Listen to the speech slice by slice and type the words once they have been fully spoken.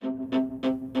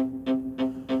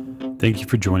Thank you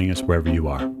for joining us wherever you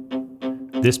are.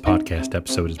 This podcast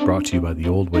episode is brought to you by the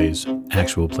Old Ways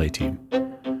Actual Play team.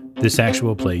 This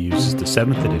actual play uses the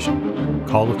 7th edition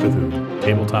Call of Cthulhu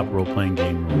tabletop role-playing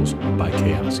game rules by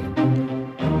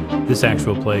Chaosium. This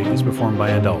actual play is performed by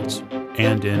adults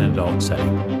and in an adult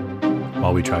setting.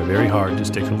 While we try very hard to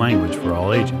stick to language for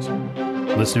all ages,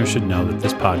 listeners should know that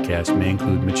this podcast may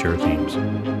include mature themes.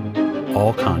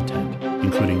 All content,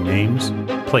 including names,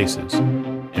 places,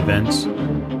 events,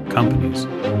 companies,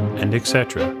 and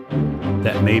etc.,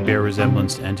 that may bear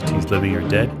resemblance to entities living or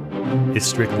dead, is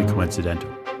strictly coincidental.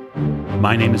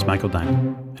 My name is Michael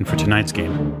Diamond, and for tonight's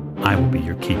game, I will be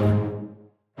your keeper.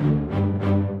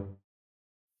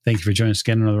 Thank you for joining us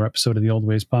again on another episode of the Old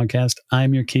Ways podcast.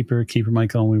 I'm your keeper, Keeper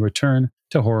Michael, and we return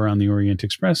to Horror on the Orient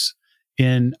Express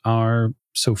in our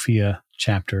Sophia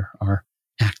chapter, our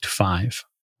Act 5.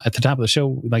 At the top of the show,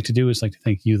 what we'd like to do is like to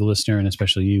thank you, the listener, and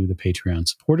especially you, the Patreon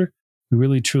supporter. We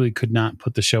really, truly could not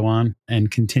put the show on and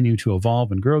continue to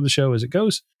evolve and grow the show as it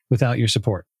goes without your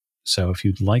support. So if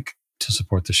you'd like to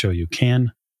support the show, you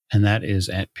can. And that is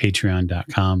at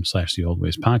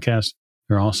patreon.com/theoldwayspodcast.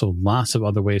 There are also lots of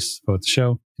other ways to support the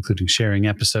show, including sharing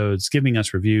episodes, giving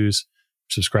us reviews,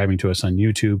 subscribing to us on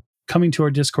YouTube, coming to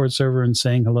our Discord server, and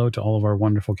saying hello to all of our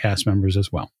wonderful cast members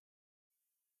as well.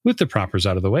 With the propers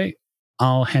out of the way,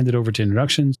 I'll hand it over to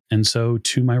introductions. And so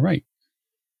to my right.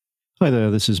 Hi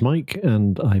there, this is Mike,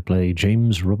 and I play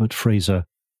James Robert Fraser,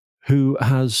 who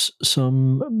has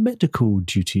some medical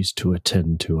duties to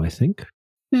attend to, I think.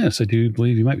 Yes, I do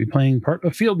believe you might be playing part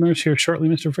of field nurse here shortly,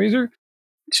 Mr. Fraser.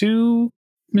 To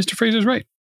Mr. Fraser's right.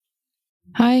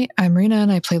 Hi, I'm Rena,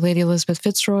 and I play Lady Elizabeth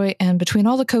Fitzroy, and between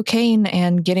all the cocaine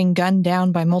and getting gunned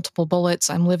down by multiple bullets,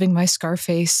 I'm living my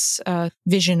Scarface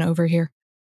vision over here.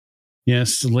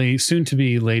 Yes,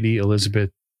 soon-to-be Lady Elizabeth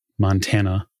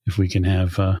Montana, if we can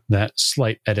have that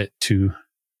slight edit to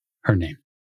her name.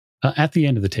 At the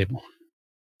end of the table.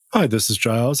 Hi, this is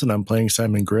Giles, and I'm playing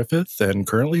Simon Griffith, and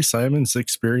currently Simon's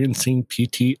experiencing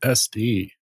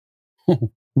PTSD.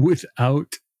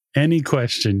 Without any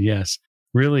question, yes.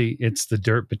 Really, it's the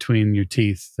dirt between your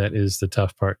teeth that is the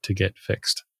tough part to get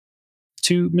fixed.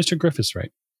 To Mr. Griffith's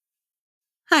right.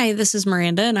 Hi, this is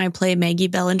Miranda, and I play Maggie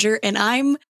Bellinger, and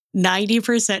I'm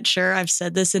 90% sure I've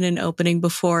said this in an opening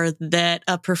before that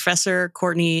a Professor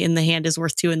Courtney in the hand is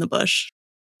worth two in the bush.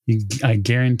 I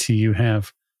guarantee you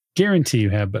have,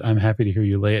 but I'm happy to hear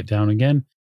you lay it down again.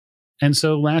 And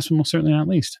so last but most certainly not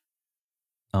least.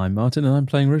 I'm Martin, and I'm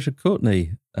playing Richard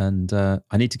Courtney, and I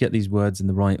need to get these words in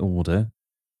the right order.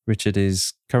 Richard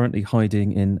is currently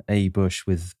hiding in a bush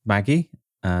with Maggie,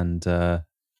 and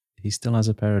he still has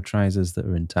a pair of trousers that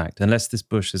are intact, unless this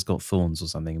bush has got thorns or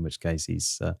something, in which case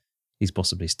he's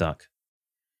possibly stuck.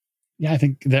 Yeah, I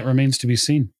think that remains to be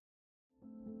seen.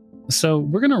 So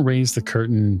we're going to raise the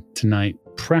curtain tonight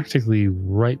practically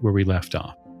right where we left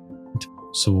off.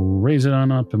 So we'll raise it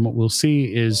on up, and what we'll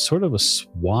see is sort of a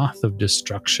swath of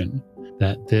destruction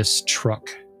that this truck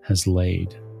has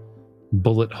laid.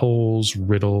 Bullet holes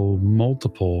riddle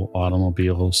multiple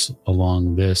automobiles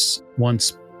along this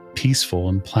once peaceful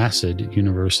and placid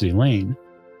University Lane.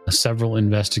 Several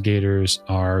investigators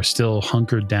are still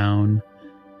hunkered down.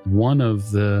 One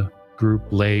of the group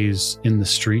lays in the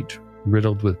street,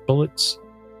 riddled with bullets.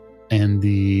 And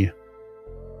the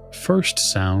first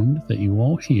sound that you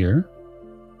all hear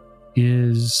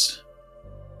is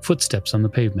footsteps on the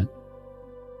pavement.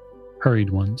 Hurried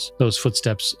ones. Those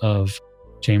footsteps of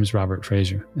James Robert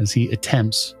Fraser as he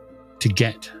attempts to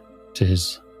get to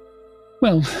his,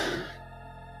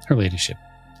 her ladyship,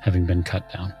 having been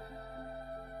cut down.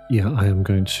 Yeah, I am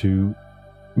going to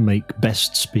make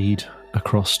best speed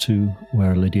across to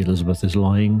where Lady Elizabeth is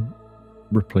lying,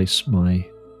 replace my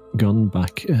gun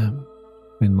back in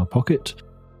my pocket.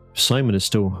 Simon is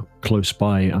still close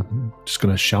by. I'm just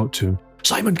going to shout to him,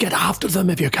 Simon, get after them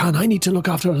if you can. I need to look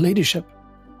after her ladyship.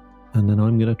 And then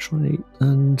I'm going to try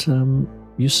and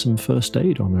use some first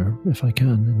aid on her if I can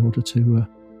in order to...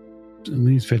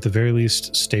 at the very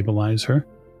least, stabilize her.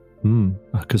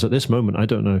 Because at this moment, I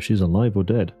don't know if she's alive or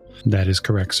dead. That is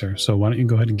correct, sir. So why don't you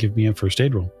go ahead and give me a first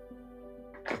aid roll?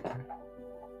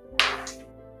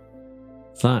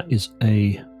 That is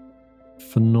a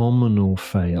phenomenal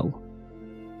fail.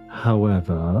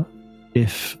 However,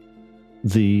 if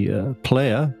the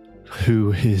player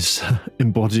who is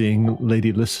embodying Lady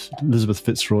Elizabeth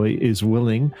Fitzroy is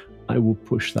willing, I will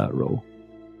push that roll.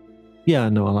 Yeah,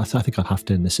 no, I think I'll have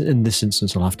to, in this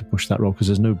instance, I'll have to push that roll because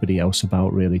there's nobody else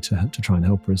about really to try and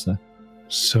help her, is there?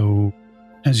 So,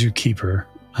 as your keeper,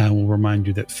 I will remind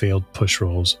you that failed push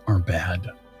rolls are bad.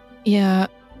 Yeah,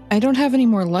 I don't have any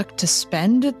more luck to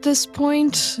spend at this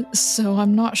point, so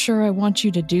I'm not sure I want you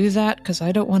to do that because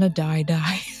I don't want to die.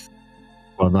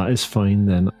 Well, that is fine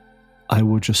then. I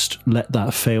will just let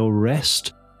that fail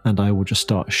rest, and I will just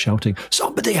start shouting,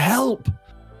 "Somebody help!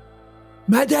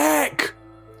 Medic!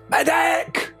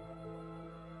 Medic!"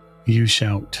 You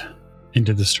shout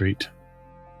into the street.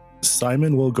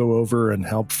 Simon will go over and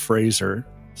help Fraser,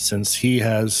 since he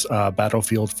has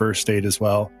battlefield first aid as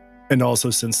well. And also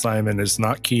since Simon is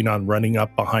not keen on running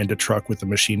up behind a truck with a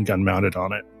machine gun mounted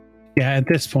on it. Yeah, at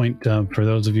this point, for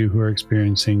those of you who are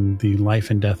experiencing the life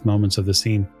and death moments of the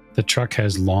scene, the truck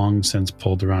has long since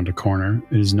pulled around a corner.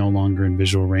 It is no longer in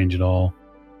visual range at all.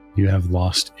 You have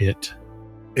lost it.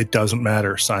 It doesn't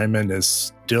matter. Simon is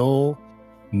still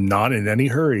not in any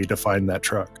hurry to find that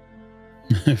truck.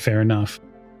 Fair enough.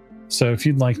 So if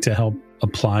you'd like to help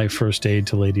apply first aid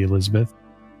to Lady Elizabeth,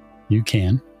 you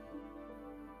can.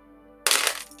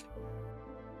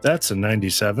 That's a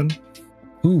 97.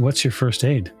 Ooh, what's your first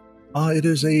aid? It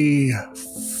is a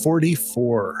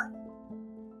 44.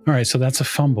 All right, so that's a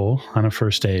fumble on a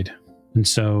first aid. And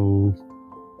so,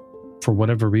 for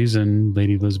whatever reason,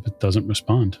 Lady Elizabeth doesn't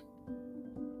respond.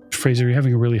 Fraser, you're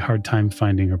having a really hard time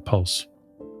finding her pulse.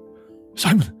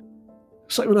 Simon,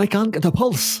 I can't get a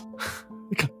pulse.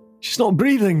 She's not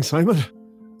breathing, Simon.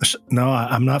 No,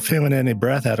 I'm not feeling any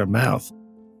breath out her mouth.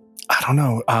 I don't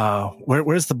know.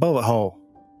 Where's the bullet hole?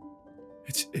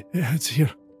 It's here.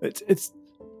 It's.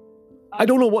 I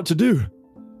don't know what to do.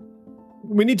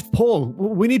 We need Paul.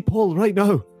 We need Paul right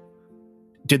now.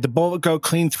 Did the bullet go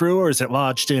clean through, or is it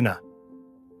lodged in her?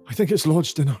 I think it's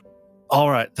lodged in her. All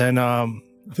right, then. I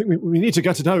think we need to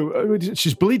get it out.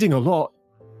 She's bleeding a lot.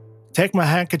 Take my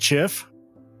handkerchief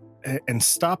and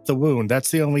stop the wound.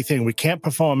 That's the only thing. We can't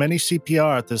perform any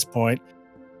CPR at this point.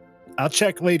 I'll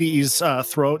check Lady E's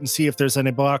throat and see if there's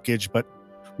any blockage, but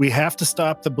we have to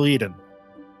stop the bleeding.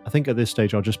 I think at this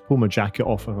stage I'll just pull my jacket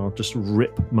off and I'll just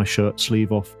rip my shirt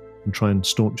sleeve off and try and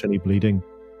staunch any bleeding.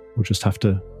 We'll just have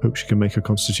to hope she can make her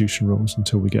constitution rolls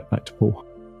until we get back to Paul.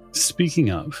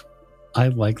 Speaking of,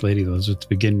 I'd like Lady Elizabeth to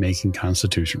begin making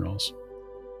constitution rolls.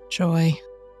 Joy.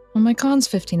 Well, my con's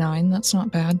 59. That's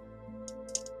not bad.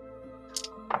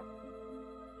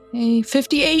 Hey,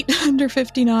 58 under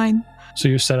 59. So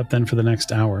you're set up then for the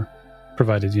next hour,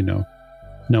 provided, no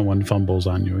one fumbles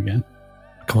on you again.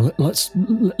 Come on, let's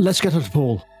get her to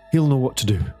Paul. He'll know what to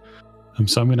do.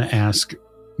 So I'm going to ask,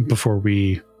 before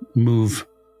we move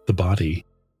the body,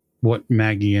 what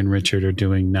Maggie and Richard are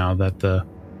doing now that the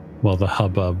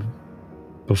hubbub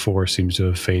before seems to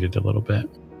have faded a little bit.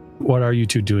 What are you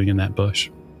two doing in that bush?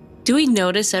 Do we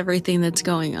notice everything that's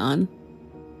going on?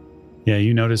 Yeah,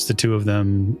 you notice the two of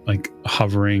them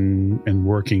hovering and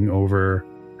working over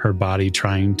her body,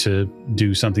 trying to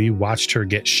do something. You watched her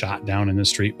get shot down in the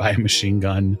street by a machine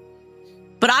gun.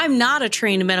 But I'm not a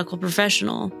trained medical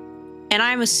professional. And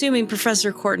I'm assuming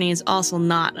Professor Courtney is also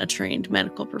not a trained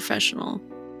medical professional.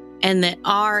 And that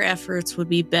our efforts would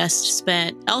be best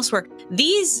spent elsewhere.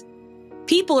 These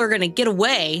people are going to get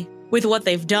away with what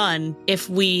they've done if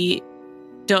we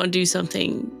don't do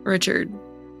something, Richard.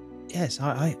 Yes,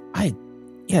 I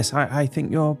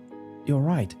think you're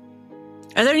right.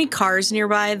 Are there any cars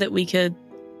nearby that we could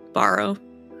borrow?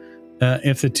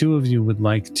 If the two of you would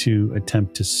like to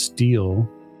attempt to steal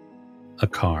a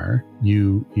car,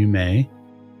 you may.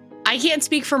 I can't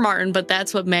speak for Martin, but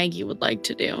that's what Maggie would like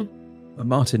to do.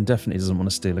 Martin definitely doesn't want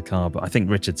to steal a car, but I think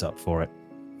Richard's up for it.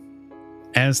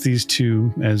 As these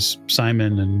two, as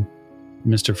Simon and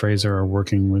Mr. Fraser are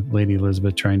working with Lady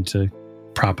Elizabeth, trying to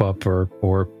prop up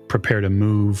or prepare to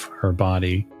move her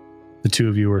body, the two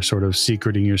of you are sort of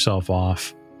secreting yourself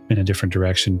off in a different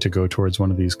direction to go towards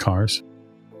one of these cars.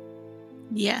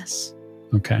 Yes.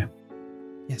 Okay.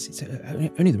 Yes, it's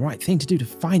only the right thing to do to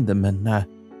find them, and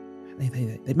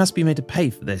they must be made to pay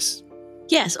for this.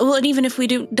 Yes. Well, and even if we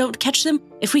don't catch them,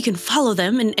 if we can follow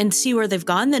them and see where they've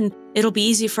gone, then it'll be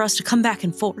easy for us to come back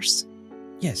in force.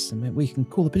 Yes, and we can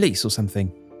call the police or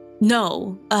something.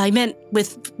 No, I meant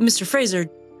with Mr. Fraser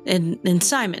and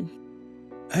Simon.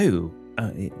 Oh,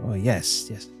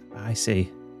 yes, I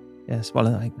see. Yes, well,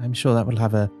 I'm sure that will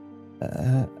have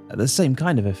the same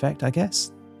kind of effect, I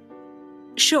guess.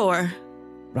 Sure.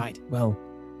 Right, well,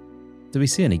 do we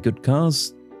see any good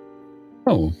cars?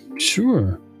 Oh,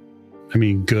 sure. I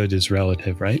mean, good is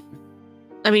relative, right?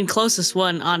 I mean, closest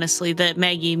one, honestly, that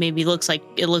Maggie maybe looks like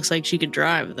she could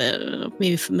drive, that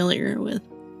maybe familiar with.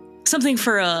 Something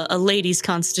for a lady's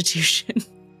constitution.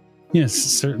 Yes,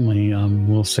 certainly.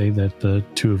 We'll say that the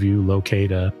two of you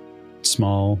locate a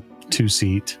small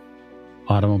 2-seat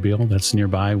automobile that's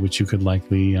nearby, which you could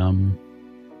likely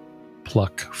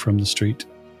pluck from the street.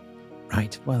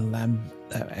 Right. Well,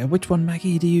 which one,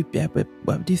 Maggie? Do you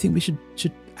think we should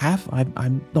have?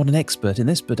 I'm not an expert in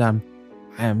this, but I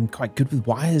am quite good with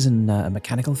wires and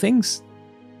mechanical things.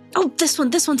 Oh, this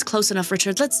one's close enough,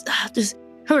 Richard. Let's just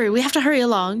hurry. We have to hurry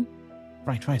along.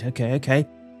 Right. Okay.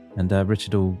 And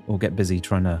Richard will get busy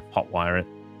trying to hotwire it.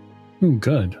 Ooh,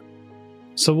 good.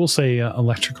 So we'll say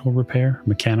electrical repair,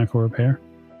 mechanical repair.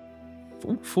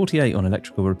 48 on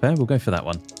electrical repair. We'll go for that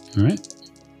one. All right.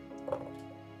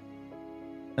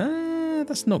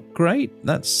 That's not great.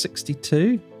 That's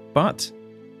 62. But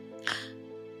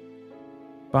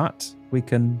we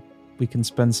can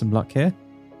spend some luck here.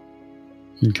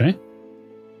 Okay.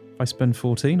 If I spend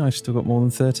 14, I've still got more than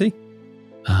 30.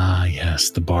 Ah, yes,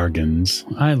 the bargains.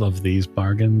 I love these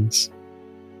bargains.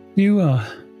 You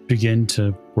begin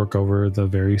to work over the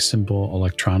very simple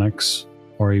electronics,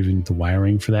 or even the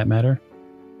wiring for that matter.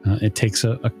 It takes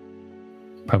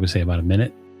probably say about a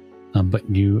minute, but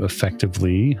you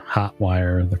effectively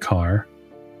hotwire the car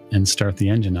and start the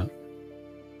engine up.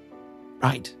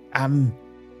 Right.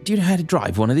 Do you know how to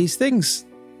drive one of these things?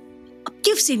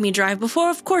 You've seen me drive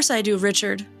before. Of course I do,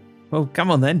 Richard. Well,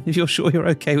 come on then, if you're sure you're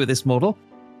okay with this model.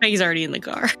 Maggie's already in the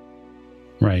car.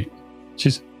 Right.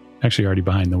 She's actually already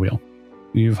behind the wheel.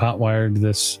 You've hotwired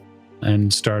this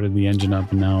and started the engine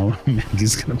up, and now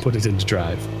Maggie's going to put it into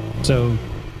drive. So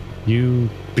you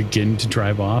begin to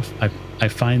drive off. I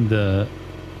find it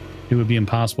would be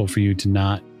impossible for you to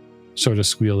not sort of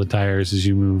squeal the tires as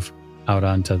you move out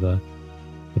onto the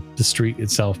street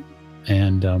itself.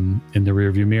 And in the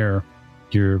rearview mirror,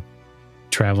 your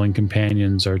traveling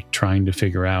companions are trying to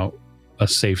figure out a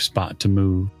safe spot to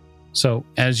move. So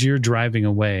as you're driving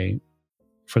away,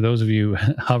 for those of you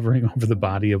hovering over the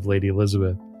body of Lady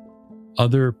Elizabeth,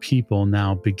 other people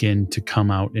now begin to come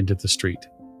out into the street.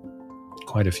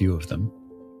 Quite a few of them.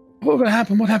 What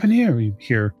happened? What happened here? You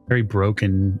hear very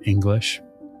broken English.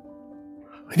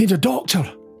 I need a doctor.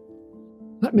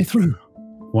 Let me through.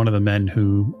 One of the men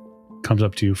who comes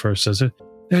up to you first says,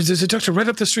 there's a doctor right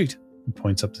up the street. He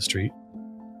points up the street.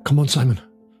 Come on, Simon.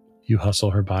 You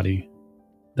hustle her body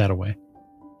that away.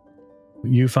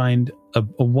 You find a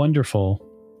wonderful,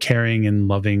 caring and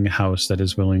loving house that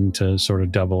is willing to sort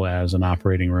of double as an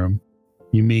operating room.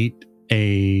 You meet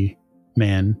a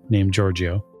man named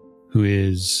Giorgio, who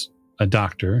is a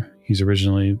doctor. He's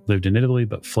originally lived in Italy,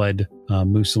 but fled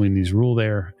Mussolini's rule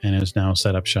there and has now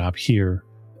set up shop here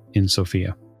in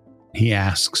Sofia. He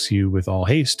asks you with all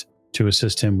haste to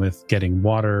assist him with getting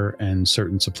water and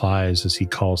certain supplies as he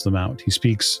calls them out. He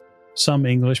speaks some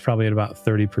English, probably at about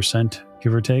 30%,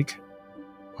 give or take.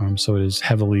 So it is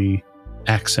heavily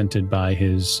accented by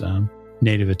his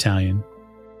native Italian.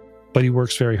 But he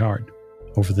works very hard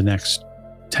over the next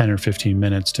 10 or 15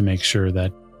 minutes to make sure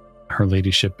that her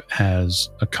ladyship has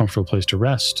a comfortable place to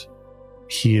rest.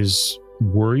 He is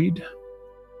worried.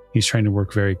 He's trying to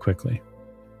work very quickly.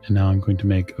 And now I'm going to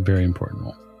make a very important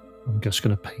roll. I'm just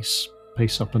going to pace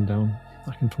up and down,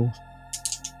 back and forth.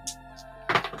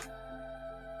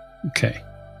 Okay.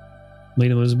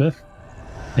 Lady Elizabeth,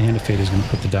 the hand of fate is going to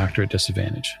put the doctor at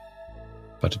disadvantage.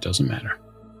 But it doesn't matter.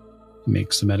 He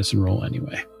makes the medicine roll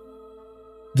anyway.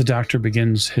 The doctor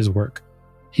begins his work.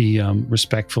 He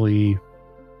respectfully,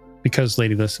 because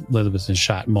Lady Elizabeth is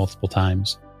shot multiple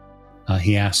times,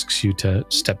 he asks you to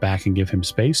step back and give him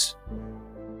space.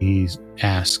 He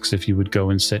asks if you would go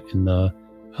and sit in the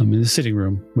sitting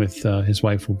room with his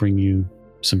wife will bring you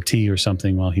some tea or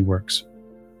something while he works.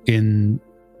 In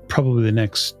probably the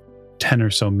next 10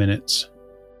 or so minutes,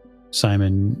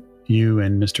 Simon, you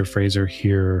and Mr. Fraser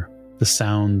hear the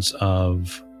sounds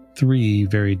of 3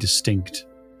 very distinct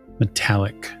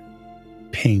metallic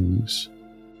pings.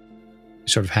 They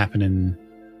sort of happen in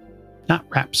not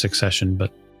rap succession,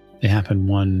 but they happen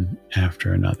one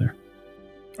after another.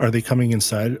 Are they coming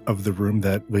inside of the room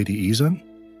that Lady E's in?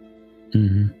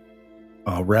 Mm-hmm.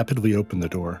 I'll rapidly open the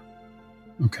door.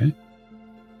 Okay.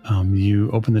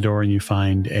 You open the door and you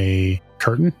find a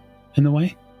curtain in the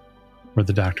way where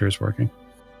the doctor is working.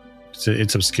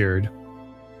 It's obscured.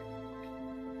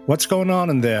 What's going on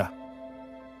in there?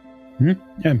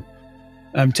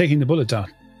 I'm taking the bullet out.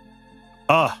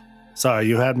 Sorry,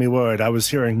 you had me worried. I was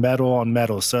hearing metal on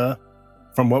metal, sir.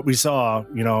 From what we saw,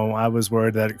 I was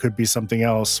worried that it could be something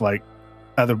else, like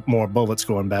more bullets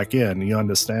going back in. You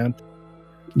understand?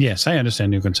 Yes, I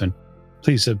understand your concern.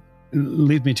 Please,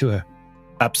 lead me to her.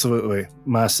 Absolutely.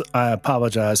 I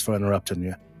apologize for interrupting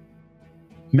you.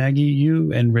 Maggie,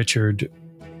 you and Richard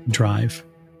drive.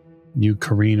 You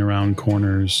careen around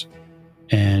corners,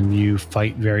 and you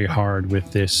fight very hard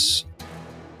with this,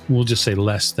 we'll just say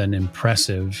less than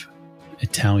impressive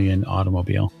Italian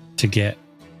automobile to get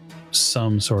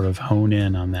some sort of hone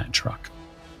in on that truck.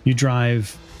 You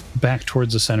drive back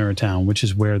towards the center of town, which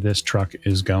is where this truck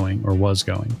is going or was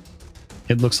going.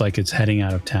 It looks like it's heading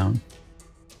out of town.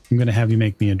 I'm going to have you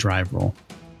make me a drive roll.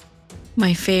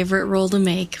 My favorite roll to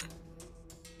make.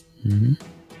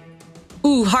 Mm-hmm.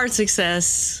 Ooh, hard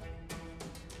success.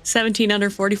 17 under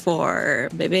 44,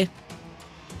 baby.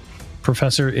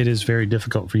 Professor, it is very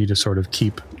difficult for you to sort of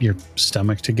keep your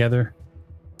stomach together.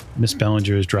 Miss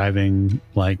Bellinger is driving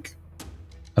like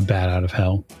a bat out of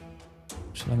hell.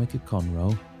 Shall I make a con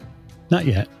roll? Not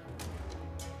yet.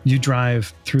 You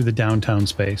drive through the downtown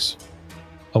space,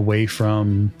 away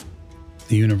from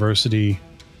the university,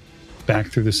 back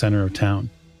through the center of town.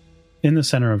 In the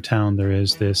center of town, there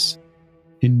is this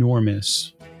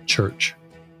enormous church.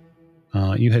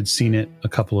 You had seen it a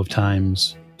couple of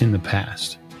times in the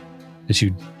past. As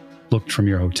you looked from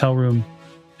your hotel room,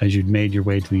 as you'd made your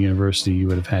way to the university, you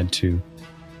would have had to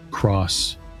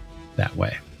cross that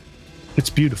way. It's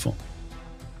beautiful.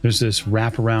 There's this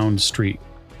wraparound street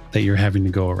that you're having to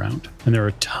go around. And there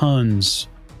are tons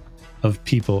of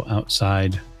people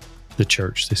outside the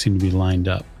church. They seem to be lined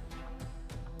up.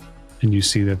 And you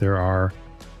see that there are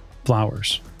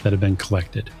flowers that have been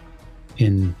collected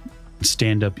in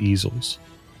stand-up easels.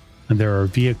 And there are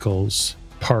vehicles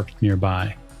parked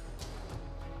nearby.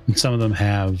 And some of them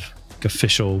have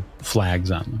official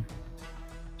flags on them.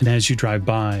 And as you drive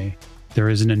by, there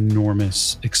is an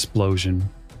enormous explosion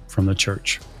from the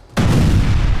church.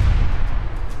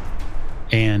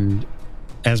 And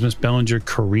as Miss Bellinger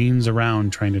careens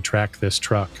around trying to track this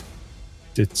truck,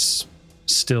 it's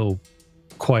still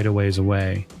quite a ways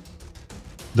away.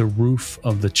 The roof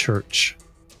of the church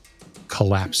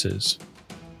collapses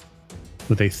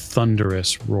with a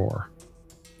thunderous roar.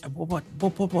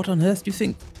 What on earth do you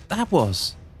think that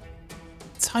was?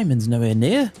 Simon's nowhere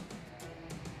near.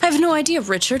 I have no idea,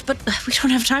 Richard, but we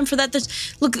don't have time for that.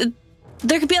 Look,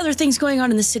 there could be other things going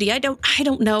on in the city. I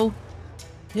don't know.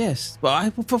 Yes, well, I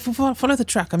follow the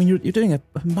track. I mean, you're doing a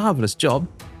marvelous job.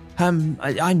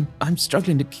 I'm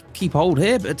struggling to keep hold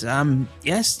here, but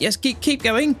yes, keep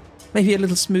going. Maybe a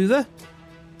little smoother.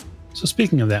 So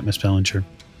speaking of that, Miss Bellinger,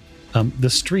 the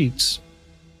streets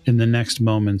in the next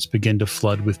moments begin to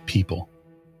flood with people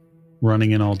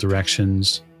running in all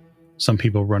directions. Some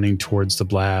people running towards the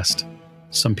blast,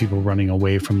 some people running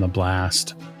away from the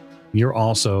blast.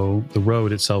 The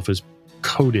road itself is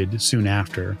coated soon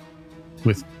after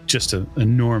with just an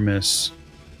enormous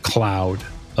cloud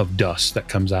of dust that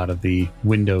comes out of the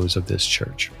windows of this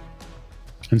church.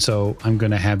 And so I'm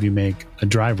going to have you make a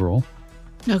drive roll.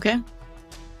 Okay.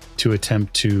 To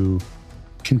attempt to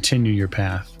continue your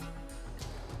path.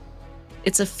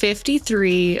 It's a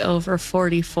 53 over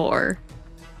 44.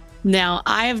 Now,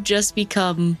 I have just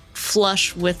become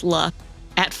flush with luck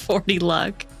at 40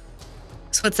 luck.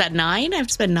 So what's that, 9? I have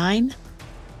to spend 9?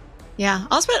 Yeah,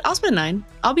 I'll spend 9.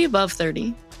 I'll be above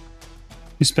 30.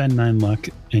 You spend 9 luck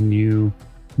and you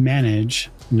manage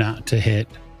not to hit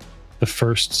the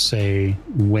first, say,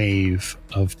 wave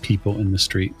of people in the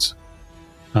streets.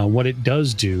 What it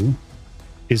does do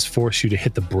is force you to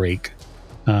hit the brake,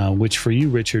 which for you,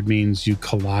 Richard, means you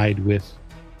collide with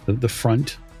the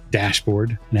front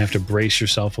dashboard and have to brace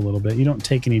yourself a little bit. You don't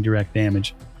take any direct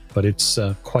damage, but it's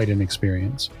quite an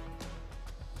experience.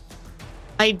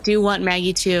 I do want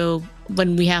Maggie to,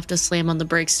 when we have to slam on the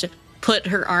brakes, to put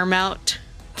her arm out,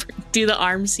 do the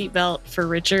arm seatbelt for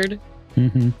Richard.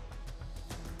 Mm-hmm.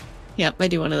 Yep, I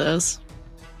do one of those.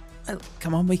 Oh,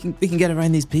 come on, we can get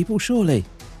around these people, surely.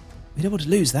 We don't want to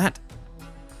lose that.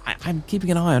 I'm keeping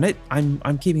an eye on it.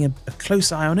 I'm keeping a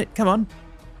close eye on it. Come on.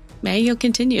 Maggie will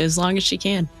continue as long as she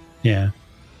can. Yeah.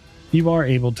 You are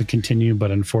able to continue, but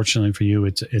unfortunately for you,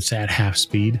 it's at half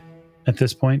speed at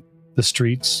this point. The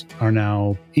streets are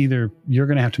now either you're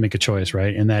going to have to make a choice,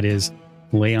 right? And that is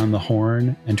lay on the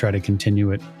horn and try to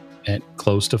continue it at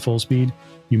close to full speed.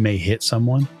 You may hit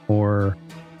someone, or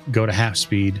go to half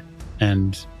speed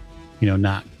and,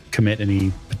 not commit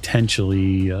any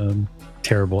potentially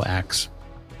terrible acts.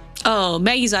 Oh,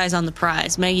 Maggie's eyes on the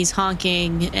prize. Maggie's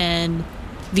honking and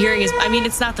veering his... I mean,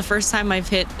 it's not the first time I've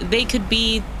hit... They could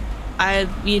be,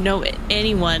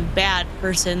 anyone, bad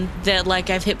person that,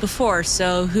 I've hit before,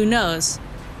 so who knows?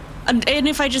 And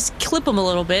if I just clip them a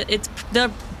little bit,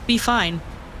 they'll be fine.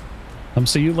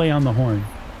 So you lay on the horn,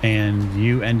 and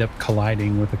you end up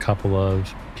colliding with a couple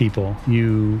of people.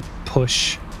 You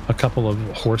push a couple of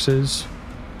horses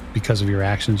because of your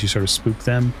actions. You sort of spook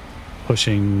them,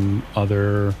 pushing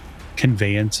other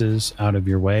conveyances out of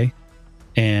your way.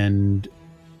 And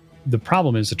the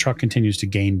problem is the truck continues to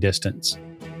gain distance,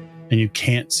 and you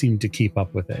can't seem to keep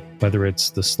up with it, whether it's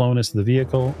the slowness of the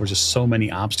vehicle or just so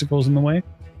many obstacles in the way.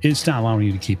 it's not allowing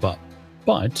you to keep up.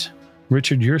 But,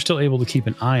 Richard, you're still able to keep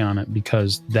an eye on it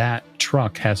because that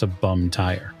truck has a bum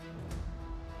tire.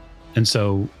 And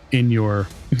so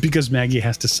because Maggie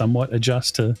has to somewhat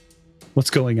adjust to what's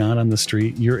going on the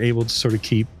street, you're able to sort of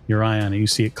keep your eye on it. You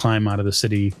see it climb out of the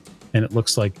city, and it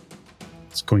looks like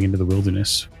it's going into the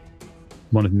wilderness.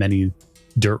 One of many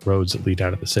dirt roads that lead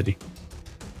out of the city.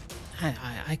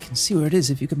 I can see where it is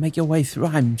if you can make your way through.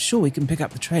 I'm sure we can pick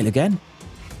up the trail again.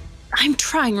 I'm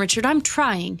trying, Richard. I'm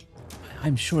trying.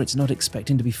 I'm sure it's not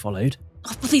expecting to be followed.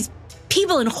 Oh, but these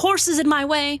people and horses in my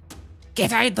way.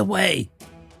 Get out of the way.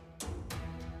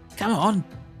 Come on.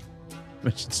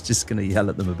 Richard's just going to yell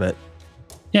at them a bit.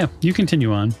 Yeah, you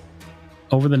continue on.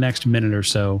 Over the next minute or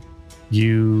so,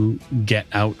 you get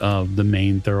out of the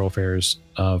main thoroughfares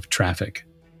of traffic.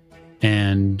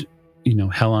 And,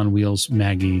 Hell on Wheels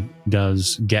Maggie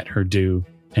does get her due,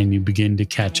 and you begin to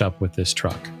catch up with this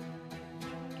truck.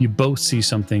 You both see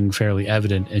something fairly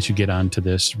evident as you get onto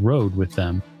this road with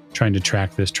them, trying to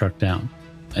track this truck down.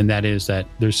 And that is that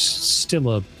there's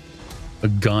still a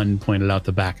gun pointed out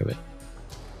the back of it.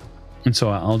 And so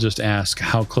I'll just ask,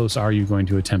 how close are you going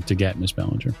to attempt to get, Miss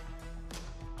Ballinger?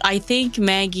 I think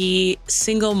Maggie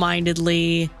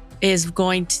single-mindedly is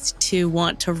going to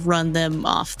want to run them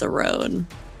off the road.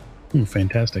 Ooh,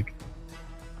 fantastic.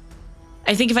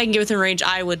 I think if I can get within range,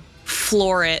 I would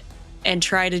floor it and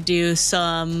try to do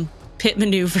some pit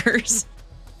maneuvers.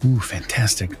 Ooh,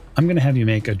 fantastic. I'm going to have you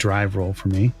make a drive roll for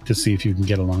me to see if you can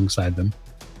get alongside them.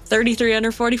 33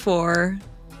 under 44.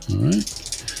 All right.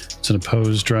 It's an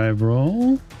opposed drive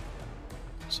roll.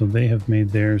 So they have made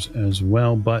theirs as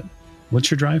well. But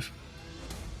what's your drive?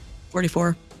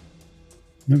 44.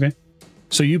 Okay.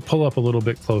 So you pull up a little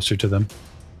bit closer to them.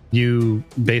 You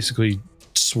basically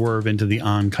swerve into the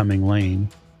oncoming lane.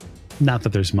 Not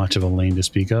that there's much of a lane to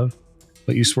speak of,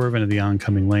 but you swerve into the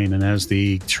oncoming lane. And as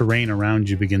the terrain around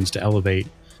you begins to elevate,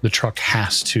 the truck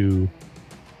has to,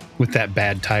 with that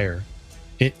bad tire,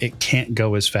 it can't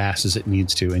go as fast as it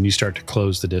needs to, and you start to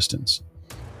close the distance.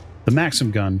 The Maxim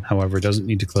gun, however, doesn't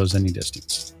need to close any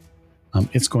distance.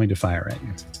 It's going to fire at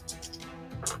you.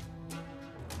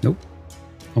 Nope.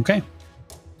 Okay.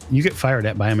 You get fired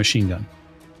at by a machine gun.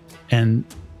 And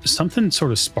something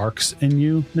sort of sparks in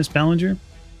you, Miss Ballinger,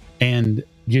 and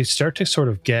you start to sort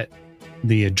of get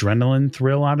the adrenaline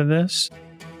thrill out of this.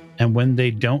 And when they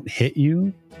don't hit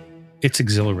you, it's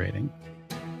exhilarating.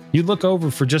 You look over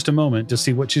for just a moment to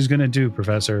see what she's going to do,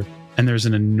 Professor, and there's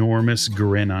an enormous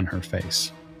grin on her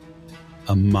face.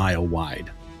 A mile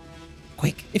wide.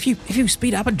 Quick, if you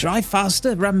speed up and drive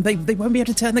faster, they won't be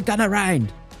able to turn the gun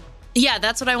around. Yeah,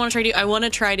 that's what I want to try to do. I want to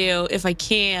try to, if I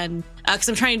can, because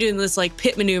I'm trying to do this like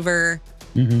pit maneuver,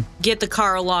 get the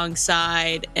car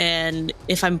alongside, and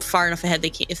if I'm far enough ahead,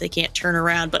 if they can't turn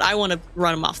around, but I want to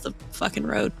run them off the fucking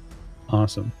road.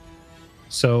 Awesome.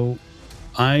 So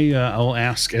I'll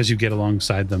ask as you get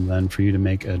alongside them then for you to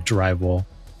make a drive roll.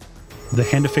 The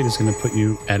Hand of Fate is going to put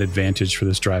you at advantage for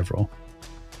this drive roll.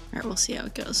 All right, we'll see how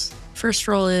it goes. First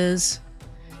roll is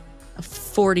a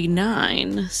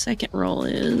 49. Second roll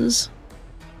is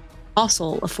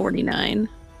also a 49.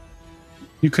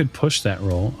 You could push that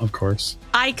roll, of course.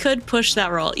 I could push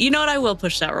that roll. You know what? I will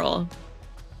push that roll.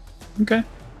 Okay.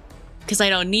 Because I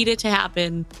don't need it to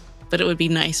happen, but it would be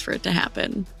nice for it to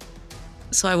happen.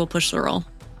 So I will push the roll.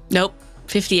 Nope.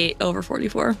 58 over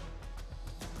 44.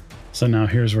 So now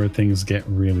here's where things get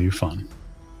really fun.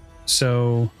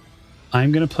 So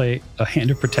I'm going to play a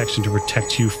Hand of Protection to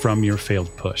protect you from your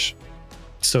failed push.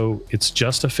 So it's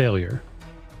just a failure,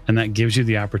 and that gives you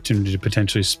the opportunity to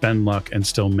potentially spend luck and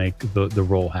still make the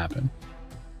roll happen.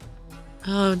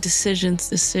 Oh,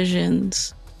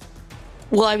 decisions.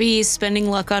 Will I be spending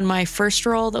luck on my first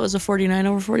roll that was a 49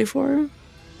 over 44?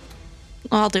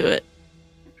 I'll do it.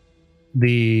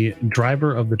 The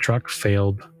driver of the truck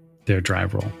failed their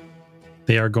drive roll.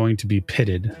 They are going to be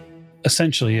pitted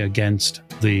essentially against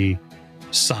the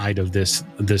side of this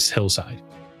hillside.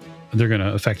 They're going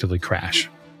to effectively crash.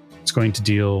 It's going to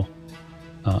deal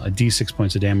a d6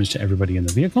 points of damage to everybody in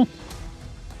the vehicle,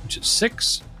 which is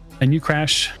 6, and you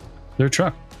crash their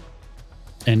truck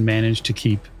and manage to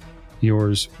keep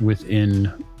yours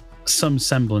within some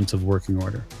semblance of working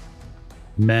order.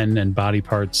 Men and body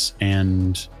parts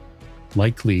and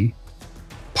likely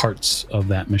parts of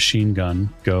that machine gun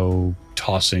go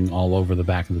tossing all over the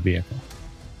back of the vehicle.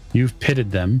 You've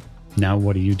pitted them. Now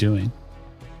what are you doing?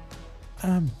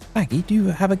 Maggie, do you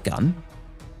have a gun?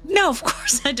 No, of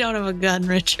course I don't have a gun,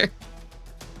 Richard.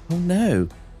 Oh no.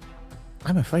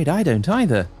 I'm afraid I don't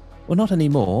either. Well, not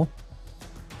anymore.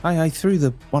 I threw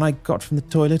the one I got from the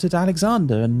toilet at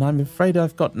Alexander, and I'm afraid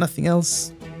I've got nothing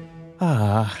else.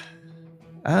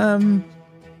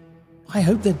 I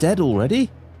hope they're dead already.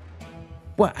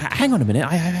 Well, hang on a minute.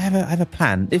 I have a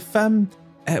plan. If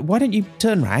why don't you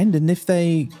turn around, and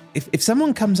if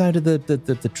someone comes out of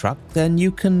the truck, then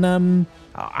you can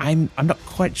I'm not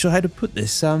quite sure how to put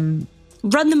this. Run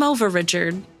them over,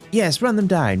 Richard. Yes, run them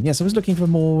down. Yes, I was looking for a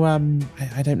more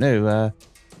I don't know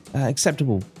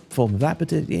acceptable form of that,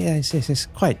 but yes,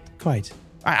 quite.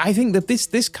 I think that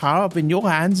this car up in your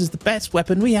hands is the best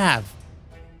weapon we have.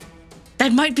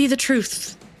 That might be the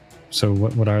truth. So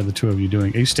what are the two of you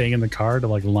doing? Are you staying in the car to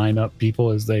like line up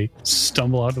people as they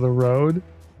stumble onto the road?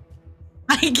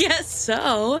 I guess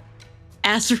so.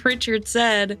 As Richard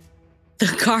said, the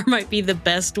car might be the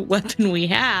best weapon we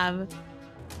have.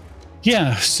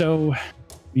 Yeah, so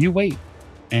you wait,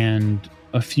 and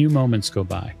a few moments go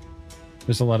by.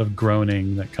 There's a lot of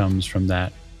groaning that comes from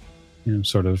that,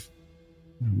 sort of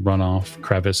runoff,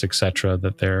 crevice, etc.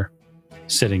 that they're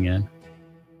sitting in.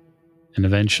 And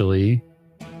eventually,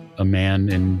 a man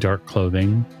in dark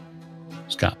clothing,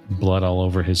 who's got blood all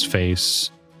over his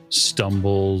face,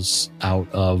 stumbles out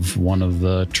of one of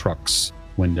the truck's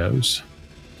windows,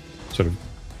 sort of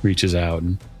reaches out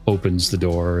and opens the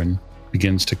door and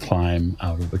begins to climb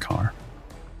out of the car.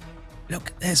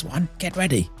 Look, there's one. Get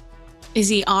ready. Is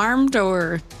he armed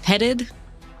or headed?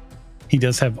 He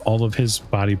does have all of his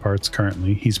body parts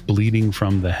currently. He's bleeding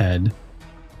from the head.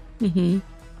 Mm-hmm.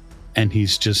 And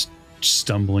he's just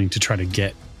stumbling to try to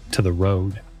get to the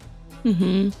road.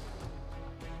 Mm-hmm.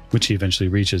 Which he eventually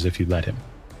reaches if you let him.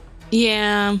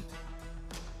 Yeah.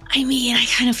 I mean, I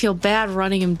kind of feel bad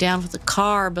running him down with the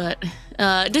car, but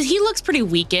he looks pretty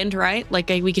weakened, right? Like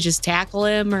we could just tackle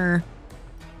him or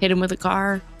hit him with a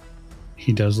car.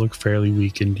 He does look fairly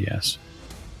weakened, yes.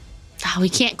 We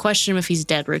can't question him if he's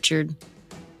dead, Richard.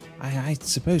 I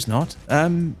suppose not.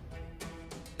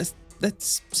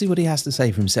 Let's see what he has to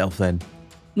say for himself then.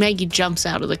 Maggie jumps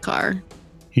out of the car.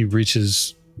 He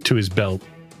reaches to his belt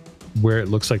where it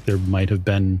looks like there might have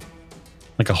been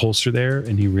like a holster there,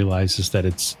 and he realizes that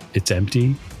it's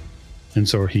empty. And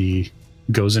so he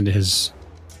goes into his,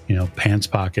 pants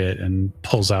pocket and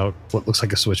pulls out what looks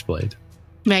like a switchblade.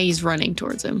 Maggie's running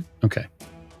towards him. Okay.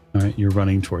 All right, you're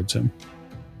running towards him.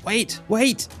 Wait.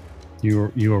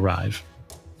 You arrive.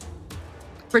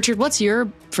 Richard, what's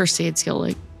your first aid skill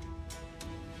like?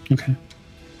 Okay.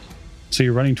 So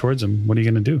you're running towards him. What are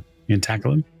you going to do? You going to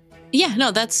tackle him? Yeah,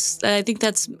 no, I think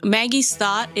that's Maggie's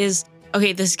thought is,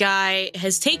 okay, this guy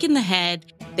has taken the head.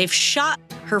 They've shot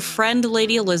her friend,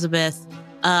 Lady Elizabeth.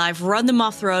 I've run them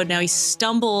off the road. Now he's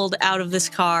stumbled out of this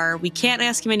car. We can't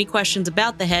ask him any questions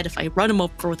about the head if I run him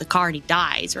over with the car and he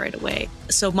dies right away.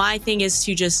 So my thing is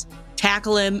to just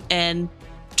tackle him and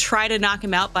try to knock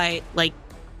him out by,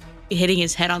 hitting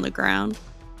his head on the ground.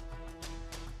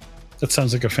 That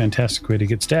sounds like a fantastic way to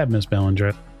get stabbed, Miss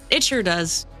Ballinger. It sure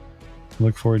does.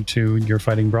 Look forward to your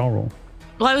fighting brawl roll.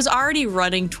 Well, I was already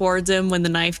running towards him when the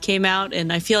knife came out,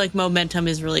 and I feel like momentum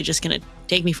is really just going to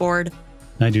take me forward.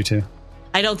 I do too.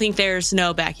 I don't think there's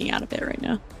no backing out of it right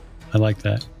now. I like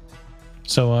that.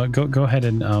 So go ahead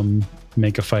and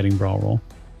make a fighting brawl roll.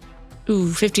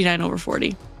 Ooh, 59 over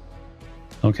 40.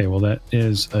 Okay, well, that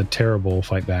is a terrible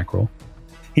fight back roll.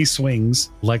 He swings,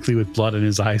 likely with blood in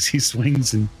his eyes. He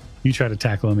swings and you try to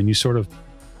tackle him, and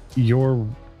your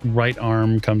right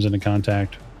arm comes into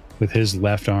contact with his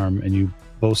left arm, and you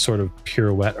both sort of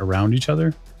pirouette around each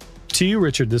other. To you,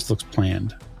 Richard, this looks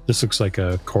planned. This looks like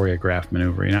a choreographed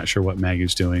maneuver. You're not sure what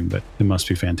Maggie's doing, but it must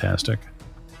be fantastic.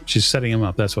 She's setting him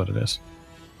up. That's what it is.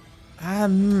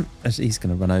 He's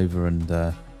going to run over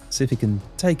and see if he can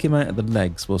take him out of the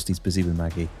legs whilst he's busy with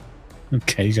Maggie.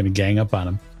 Okay, you're going to gang up on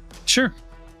him. Sure.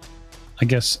 I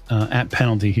guess at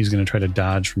penalty, he's going to try to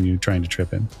dodge from you trying to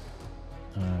trip him.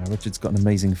 Richard's got an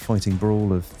amazing fighting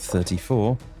brawl of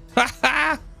 34.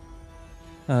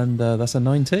 And that's a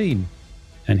 19.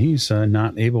 And he's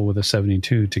not able with a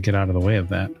 72 to get out of the way of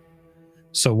that.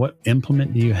 So what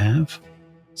implement do you have?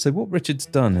 So what Richard's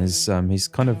done is he's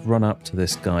kind of run up to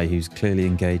this guy who's clearly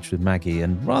engaged with Maggie,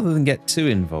 and rather than get too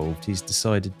involved, he's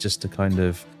decided just to kind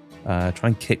of try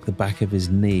and kick the back of his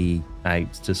knee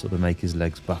out to sort of make his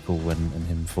legs buckle and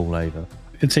him fall over.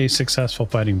 It's a successful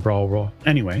fighting brawl roll.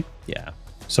 Anyway. Yeah.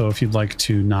 So if you'd like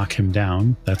to knock him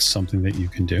down, that's something that you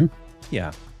can do.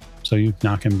 Yeah. So you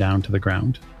knock him down to the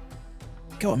ground.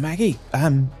 Go on, Maggie.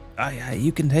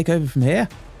 You can take over from here.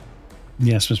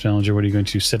 Yes, Miss Ballinger, what are you going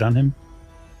to sit on him?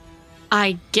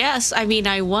 I guess. I mean,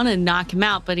 I want to knock him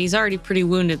out, but he's already pretty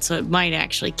wounded, so it might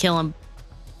actually kill him.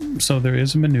 So there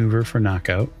is a maneuver for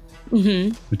knockout,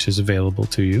 which is available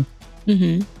to you.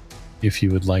 Mm-hmm. If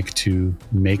you would like to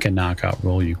make a knockout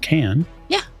roll, you can.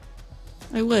 Yeah,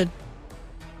 I would.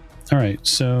 All right,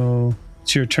 so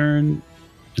It's your turn.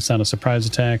 It's not a surprise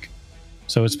attack.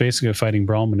 So it's basically a fighting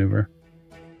brawl maneuver.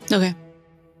 Okay.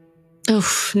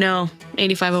 Oof, no.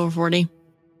 85 over 40.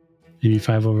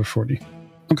 85 over 40.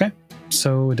 Okay.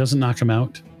 So it doesn't knock him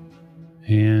out.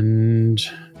 And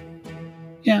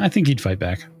yeah, I think he'd fight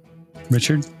back.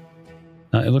 Richard?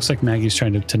 It looks like Maggie's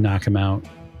trying to knock him out.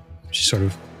 She sort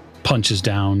of punches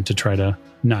down to try to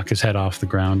knock his head off the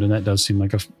ground, and that does seem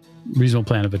like a reasonable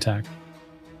plan of attack.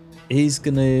 He's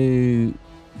going to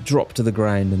drop to the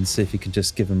ground and see if he can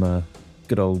just give him a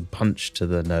good old punch to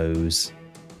the nose.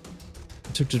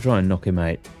 To try and knock him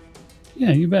out.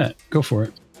 Yeah, you bet. Go for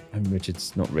it. And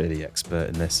Richard's not really expert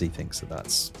in this. He thinks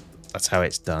that's how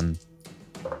it's done.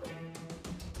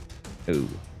 Ooh,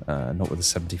 not with a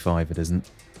 75, it isn't.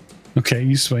 Okay,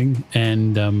 you swing,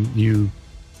 and you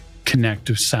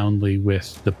connect soundly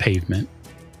with the pavement.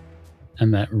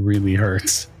 And that really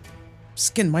hurts.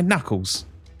 Skin my knuckles.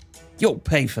 You'll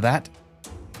pay for that.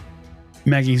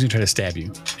 Maggie's going to try to stab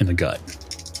you in the gut.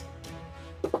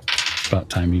 About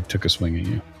time he took a swing at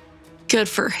you. Good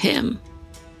for him.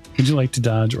 Would you like to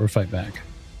dodge or fight back?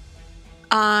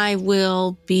 I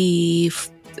will be...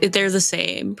 They're the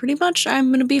same. Pretty much, I'm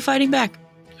going to be fighting back.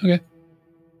 Okay.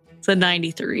 It's a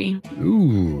 93.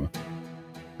 Ooh.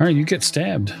 All right, you get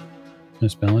stabbed,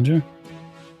 Miss Bellinger.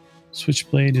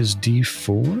 Switchblade is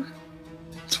D4.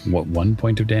 It's what, 1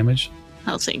 point of damage?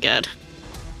 I'll say good.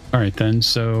 All right, then.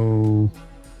 So,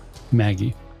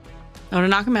 Maggie. I'm going to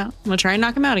knock him out. I'm going to try and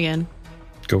knock him out again.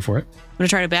 Go for it. I'm going to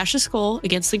try to bash his skull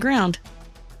against the ground,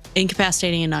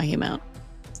 incapacitating and knocking him out.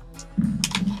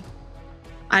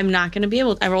 I'm not going to be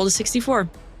able to. I rolled a 64.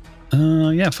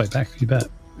 Yeah, fight back. You bet.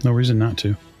 No reason not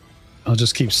to. I'll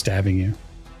just keep stabbing you.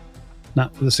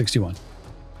 Not with a 61.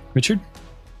 Richard?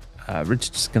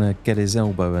 Richard's going to get his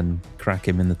elbow and crack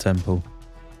him in the temple.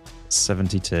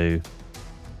 72.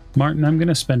 Martin, I'm going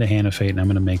to spend a hand of fate and I'm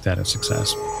going to make that a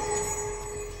success.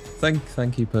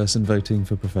 Thank you, person voting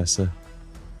for Professor.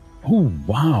 Oh,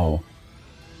 wow.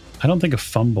 I don't think a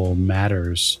fumble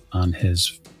matters on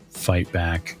his fight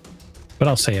back, but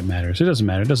I'll say it matters. It doesn't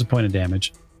matter. It does a point of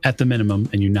damage at the minimum,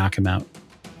 and you knock him out.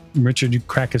 Richard, you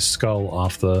crack his skull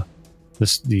off the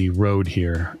road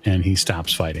here, and he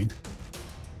stops fighting.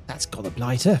 That's got a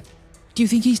blighter. Do you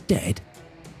think he's dead?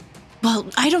 Well,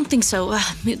 I don't think so.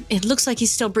 It looks like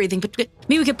he's still breathing, but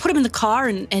maybe we could put him in the car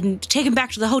and take him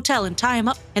back to the hotel and tie him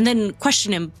up and then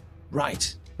question him.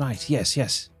 Right.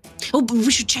 Yes. Oh, but we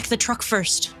should check the truck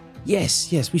first.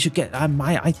 Yes, we should get.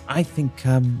 I think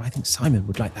Simon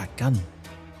would like that gun.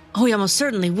 Oh, he almost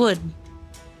certainly would.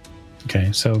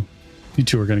 Okay, so you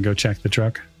two are going to go check the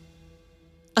truck?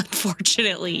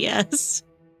 Unfortunately, yes.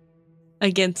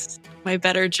 Against my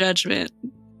better judgment.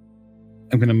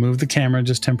 I'm going to move the camera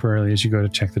just temporarily as you go to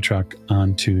check the truck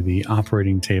onto the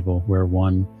operating table where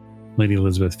one Lady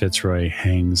Elizabeth Fitzroy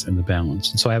hangs in the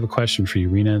balance. And so I have a question for you,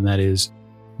 Rena, and that is,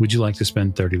 would you like to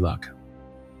spend 30 luck?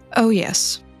 Oh,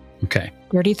 yes. Okay.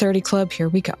 Dirty 30 Club, here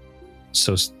we go.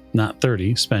 So not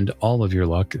 30, spend all of your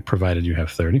luck, provided you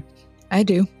have 30. I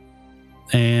do.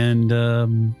 And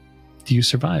do you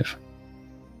survive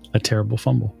a terrible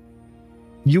fumble?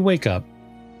 You wake up,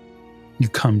 you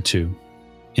come to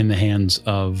in the hands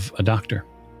of a doctor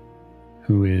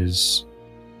who is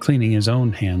cleaning his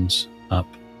own hands up.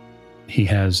 He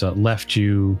has left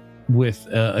you with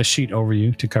a sheet over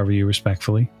you to cover you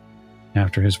respectfully.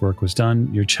 After his work was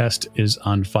done, your chest is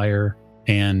on fire,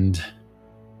 and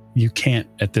you can't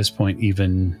at this point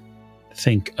even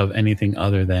think of anything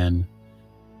other than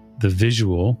the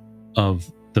visual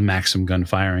of the Maxim gun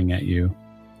firing at you,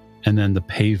 and then the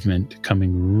pavement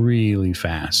coming really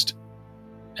fast,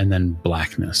 and then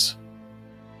blackness.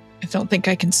 I don't think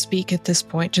I can speak at this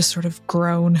point, just sort of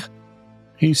groan.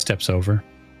 He steps over.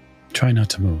 Try not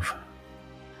to move.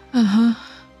 Uh-huh.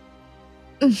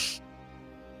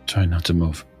 Try not to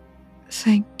move.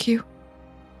 Thank you.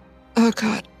 Oh,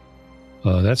 God.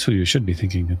 That's who you should be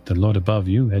thinking. The Lord above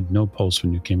you had no pulse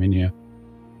when you came in here.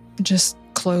 Just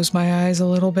close my eyes a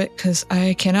little bit, because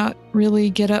I cannot really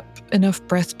get up enough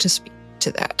breath to speak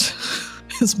to that,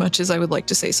 as much as I would like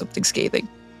to say something scathing.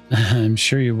 I'm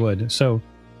sure you would. So,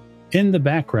 in the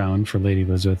background for Lady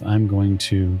Elizabeth, I'm going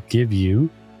to give you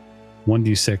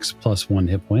 1d6 plus 1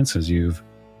 hit points as you've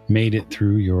made it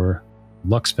through your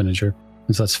luck spinnaker.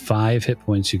 And so that's 5 hit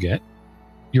points you get.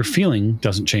 Your feeling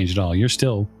doesn't change at all. You're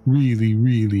still really,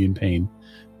 really in pain,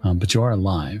 but you are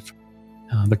alive.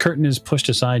 The curtain is pushed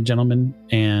aside, gentlemen,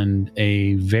 and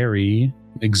a very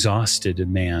exhausted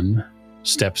man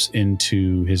steps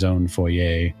into his own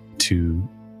foyer to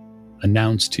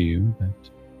announce to you that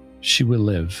she will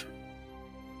live.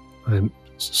 I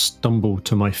stumble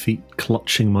to my feet,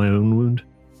 clutching my own wound.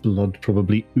 blood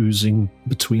probably oozing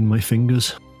between my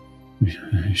fingers.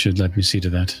 You should let me see to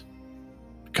that.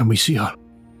 Can we see her?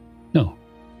 No,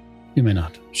 you may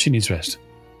not. She needs rest.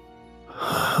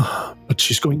 But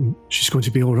she's going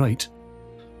to be all right.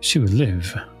 She would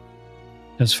live.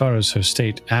 As far as her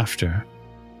state after,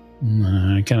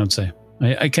 I cannot say.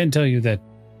 I can tell you that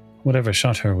whatever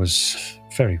shot her was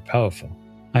very powerful.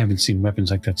 I haven't seen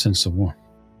weapons like that since the war.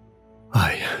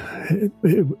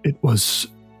 It was...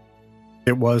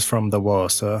 It was from the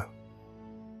war, sir.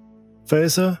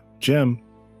 Fraser, Jim,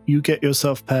 you get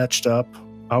yourself patched up.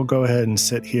 I'll go ahead and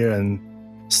sit here and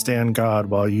stand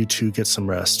guard while you two get some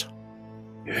rest.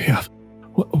 Yeah.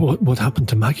 What happened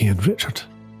to Maggie and Richard?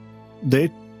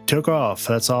 They took off.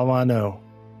 That's all I know.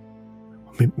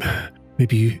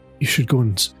 Maybe you should go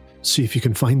and see if you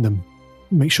can find them.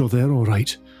 Make sure they're all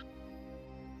right.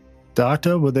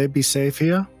 Doctor, will they be safe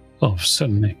here? Oh,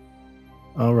 certainly.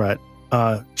 All right.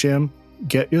 Jim,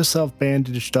 get yourself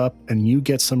bandaged up and you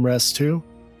get some rest too.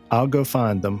 I'll go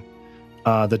find them.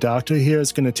 The doctor here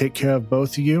is going to take care of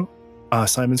both of you.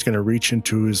 Simon's going to reach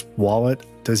into his wallet.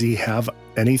 Does he have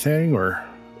anything, or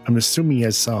I'm assuming he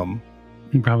has some?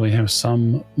 He probably has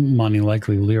some money,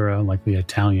 likely lira, likely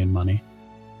Italian money.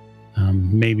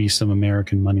 Maybe some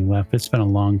American money left. It's been a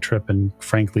long trip, and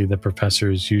frankly, the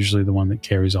professor is usually the one that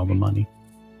carries all the money.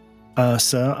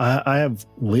 Sir, I have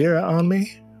lira on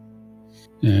me.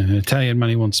 Italian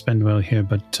money won't spend well here,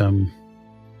 but...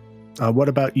 what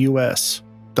about U.S.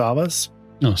 dollars?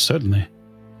 Oh, certainly.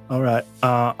 All right.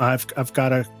 I've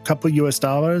got a couple U.S.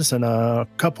 dollars and a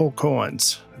couple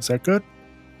coins. Is that good?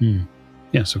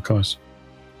 Yes, of course.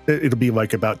 It'll be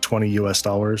like about 20 U.S.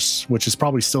 dollars, which is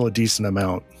probably still a decent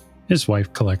amount. His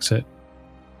wife collects it,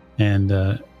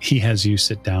 and he has you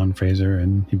sit down, Fraser,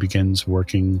 and he begins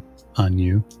working on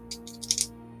you.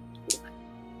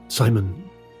 Simon,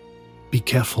 be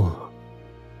careful.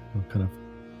 I'll kind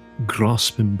of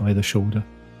grasp him by the shoulder.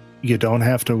 You don't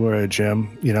have to worry,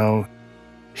 Jim. You know,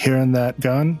 hearing that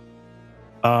gun,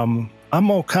 I'm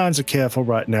all kinds of careful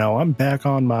right now. I'm back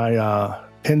on my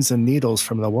pins and needles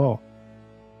from the wall.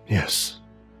 Yes.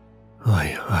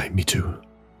 Aye, me too.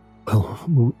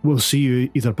 Well, we'll see you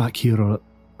either back here or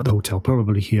at the hotel.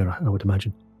 Probably here, I would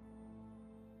imagine.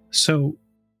 So,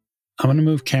 I'm going to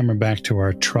move camera back to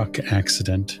our truck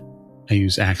accident. I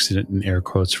use accident in air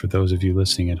quotes for those of you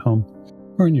listening at home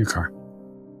or in your car.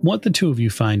 What the two of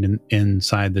you find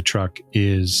inside the truck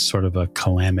is sort of a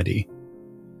calamity.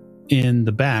 In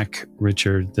the back,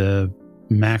 Richard, the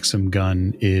Maxim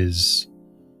gun is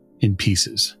in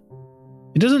pieces.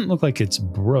 It doesn't look like it's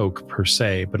broke per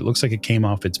se, but it looks like it came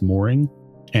off its mooring.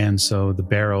 And so the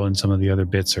barrel and some of the other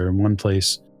bits are in one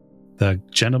place. The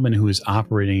gentleman who is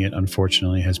operating it,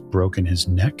 unfortunately, has broken his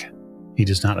neck. He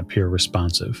does not appear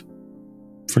responsive.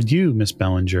 For you, Miss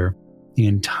Bellinger, the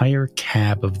entire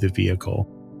cab of the vehicle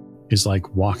is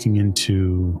like walking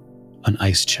into an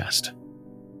ice chest.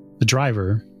 The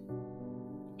driver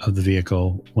of the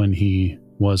vehicle, when he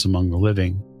was among the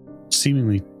living,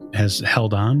 seemingly has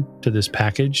held on to this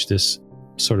package, this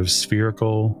sort of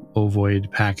spherical ovoid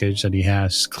package that he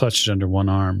has clutched under one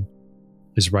arm,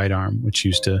 his right arm, which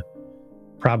used to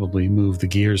probably move the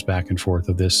gears back and forth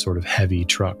of this sort of heavy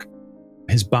truck.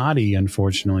 His body,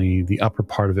 unfortunately, the upper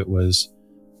part of it was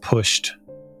pushed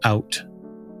out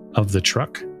of the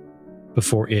truck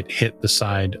before it hit the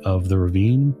side of the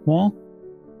ravine wall.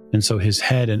 And so his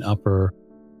head and upper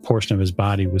portion of his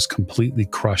body was completely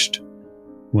crushed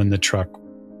when the truck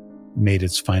made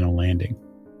its final landing.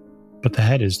 But the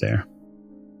head is there.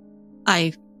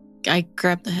 I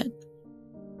grab the head.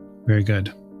 Very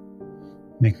good.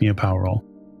 Make me a power roll.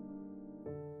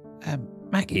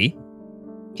 Maggie?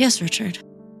 Yes, Richard.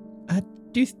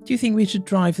 Do you think we should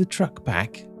drive the truck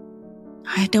back?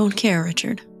 I don't care,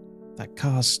 Richard. That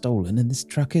car's stolen and this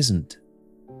truck isn't.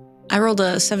 I rolled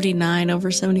a 79 over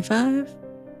 75.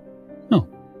 Oh,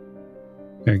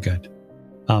 very good.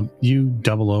 You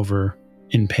double over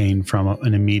in pain from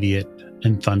an immediate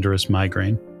and thunderous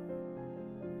migraine.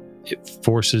 It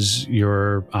forces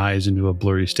your eyes into a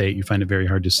blurry state. You find it very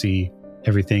hard to see.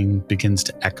 Everything begins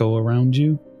to echo around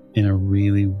you in a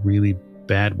really, really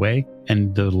bad way.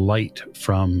 And the light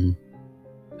from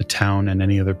the town and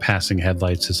any other passing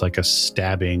headlights is like a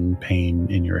stabbing pain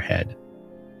in your head.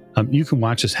 You can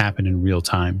watch this happen in real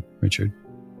time, Richard.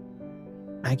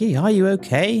 Maggie, are you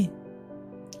okay?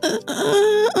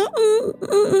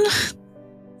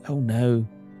 Oh no.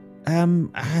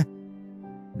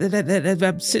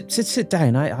 Sit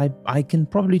down. I can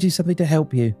probably do something to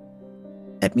help you.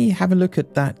 Let me have a look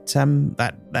at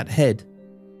that head.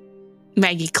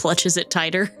 Maggie clutches it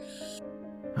tighter.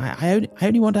 I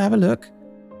only want to have a look.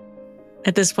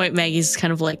 At this point, Maggie's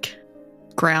kind of like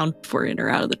ground before in or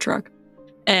out of the truck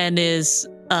and is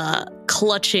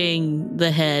clutching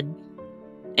the head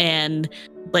and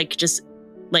like just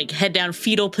like head down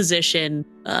fetal position,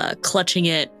 clutching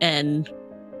it and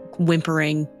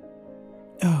whimpering.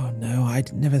 Oh no, I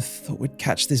never thought we'd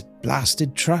catch this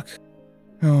blasted truck.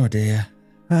 Oh dear.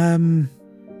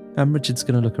 Richard's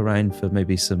going to look around for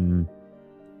maybe some,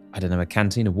 I don't know, a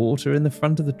canteen of water in the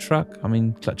front of the truck. I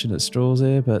mean, clutching at straws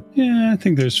here, but... Yeah, I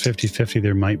think there's 50-50.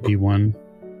 There might be one.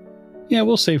 Yeah,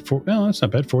 we'll say that's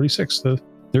not bad. 46.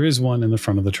 There is one in the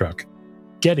front of the truck.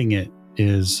 Getting it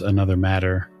is another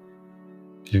matter.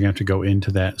 You're going to have to go into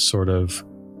that sort of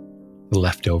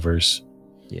leftovers.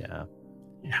 Yeah.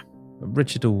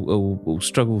 Richard will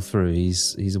struggle through.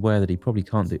 He's aware that he probably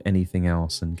can't do anything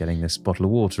else, and getting this bottle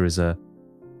of water is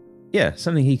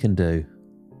something he can do.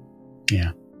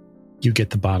 Yeah. You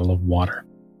get the bottle of water.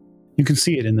 You can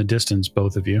see it in the distance,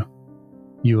 both of you.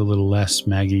 You a little less,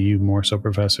 Maggie, you more so,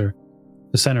 Professor.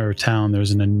 The center of town,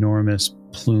 there's an enormous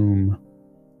plume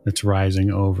that's rising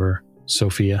over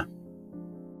Sophia.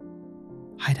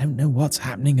 I don't know what's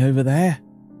happening over there.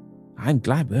 I'm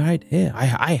glad we're right here.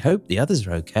 I hope the others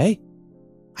are okay.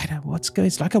 I don't know what's going.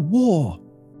 It's like a war.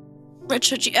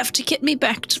 Richard, you have to get me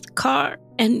back to the car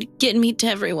and get me to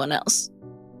everyone else.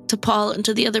 To Paul and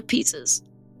to the other pieces.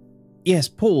 Yes,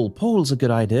 Paul. Paul's a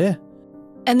good idea.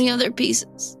 And the other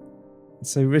pieces.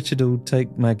 So Richard will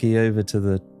take Maggie over to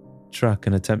the truck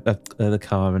and attempt the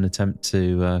car and attempt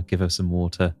to give her some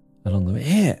water along the way.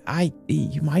 Here,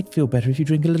 you might feel better if you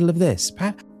drink a little of this.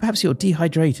 Perhaps you're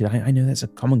dehydrated. I know that's a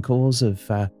common cause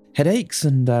of headaches,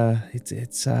 and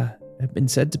it's been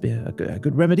said to be a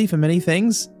good remedy for many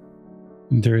things.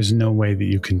 There is no way that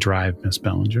you can drive, Miss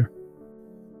Bellinger.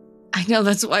 I know,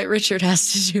 that's why Richard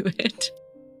has to do it.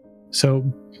 So,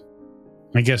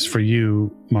 I guess for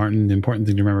you, Martin, the important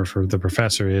thing to remember for the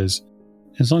professor is,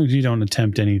 as long as you don't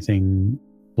attempt anything,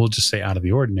 we'll just say out of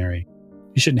the ordinary,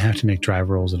 you shouldn't have to make drive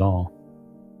rolls at all.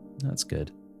 That's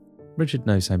good. Richard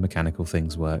knows how mechanical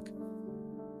things work.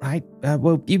 Right.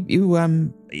 Well,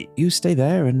 you stay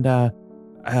there, and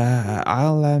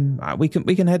we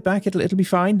can head back. It'll be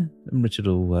fine. And Richard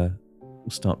will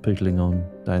start pootling on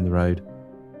down the road.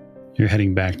 You're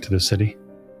heading back to the city?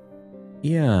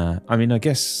 Yeah. I mean, I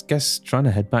guess trying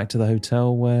to head back to the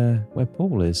hotel where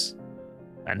Paul is.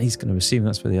 And he's going to assume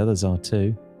that's where the others are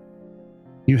too.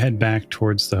 You head back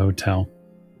towards the hotel.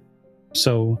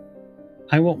 So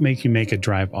I won't make you make a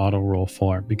drive auto roll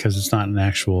for it because it's not an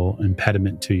actual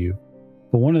impediment to you.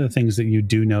 But one of the things that you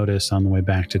do notice on the way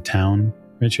back to town,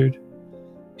 Richard,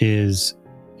 is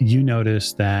you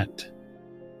notice that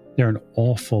there are an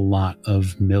awful lot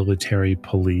of military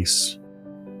police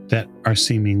that are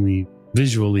seemingly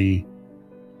visually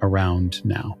around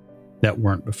now that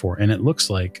weren't before. And it looks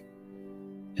like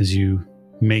as you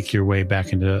make your way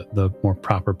back into the more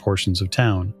proper portions of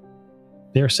town,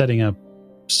 they're setting up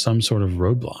some sort of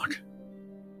roadblock.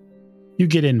 You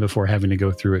get in before having to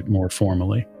go through it more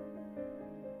formally.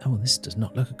 Oh, this does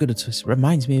not look good. It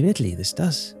reminds me of Italy, this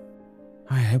does.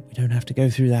 I hope we don't have to go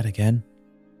through that again.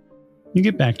 You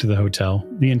get back to the hotel.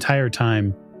 The entire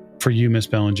time, for you, Miss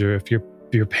Bellinger, if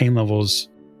your pain levels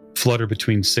flutter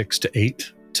between 6 to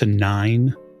 8 to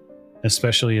 9,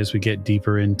 especially as we get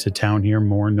deeper into town here,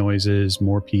 more noises,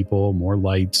 more people, more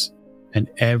lights, and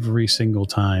every single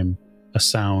time a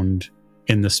sound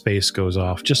in the space goes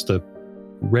off, just the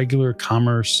regular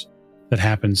commerce that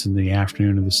happens in the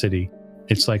afternoon of the city.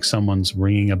 It's like someone's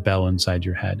ringing a bell inside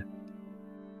your head.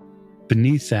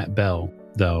 Beneath that bell,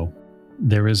 though,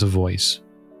 there is a voice.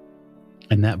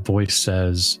 And that voice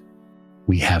says,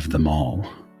 "We have them all.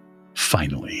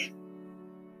 Finally.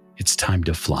 It's time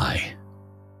to fly."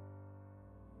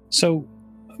 So,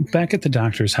 back at the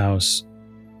doctor's house,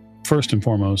 first and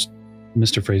foremost,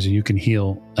 Mr. Fraser, you can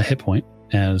heal a hit point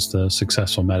as the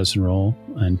successful medicine roll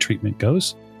and treatment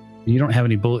goes. You don't have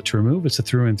any bullet to remove. It's a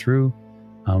through and through.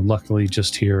 Luckily,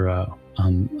 just here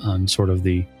on sort of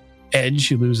the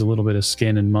edge, you lose a little bit of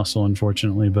skin and muscle,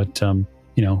 unfortunately, but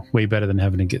way better than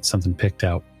having to get something picked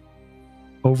out.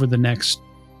 Over the next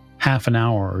half an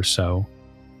hour or so,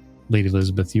 Lady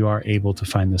Elizabeth, you are able to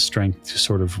find the strength to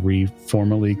sort of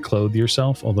formally clothe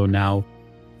yourself, although now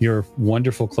your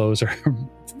wonderful clothes are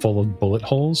full of bullet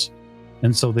holes.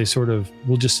 And so they sort of,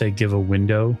 we'll just say, give a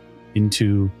window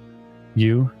into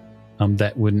you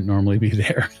that wouldn't normally be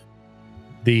there.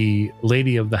 The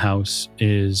lady of the house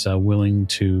is willing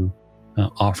to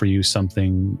offer you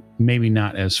something maybe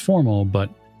not as formal, but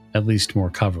at least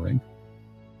more covering.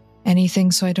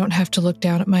 Anything so I don't have to look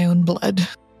down at my own blood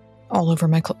all over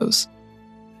my clothes.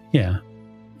 Yeah.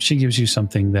 She gives you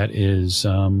something that is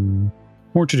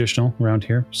more traditional around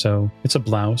here. So it's a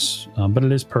blouse, but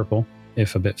it is purple,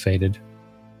 if a bit faded.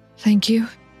 Thank you.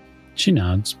 She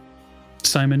nods.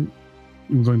 Simon,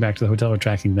 we're going back to the hotel or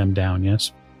tracking them down,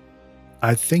 yes?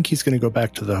 I think he's going to go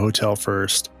back to the hotel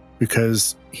first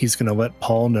because he's going to let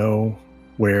Paul know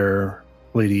where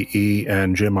Lady E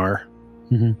and Jim are.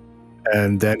 Mm-hmm.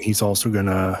 And then he's also going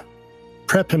to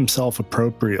prep himself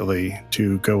appropriately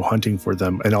to go hunting for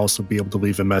them and also be able to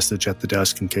leave a message at the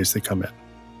desk in case they come in.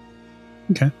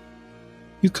 Okay.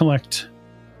 You collect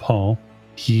Paul.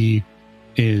 He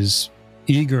is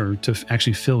eager to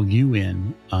actually fill you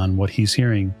in on what he's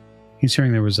hearing. He's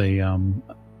hearing there was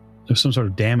there's some sort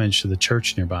of damage to the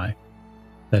church nearby,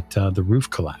 that the roof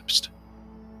collapsed.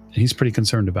 And he's pretty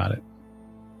concerned about it.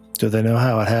 Do they know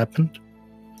how it happened?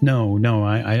 No,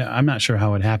 I'm not sure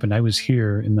how it happened. I was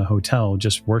here in the hotel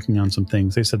just working on some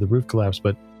things. They said the roof collapsed,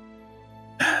 but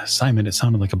Simon, it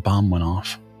sounded like a bomb went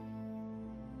off.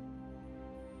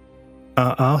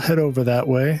 I'll head over that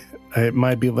way. It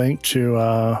might be linked to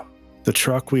the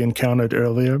truck we encountered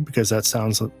earlier because that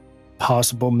sounds like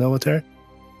possible military.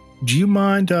 Do you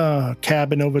mind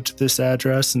cabbing over to this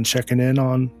address and checking in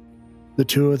on the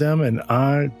two of them? And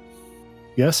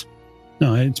yes?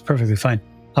 No, it's perfectly fine.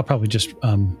 I'll probably just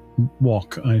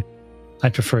walk. I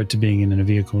prefer it to being in a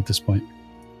vehicle at this point.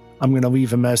 I'm going to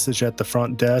leave a message at the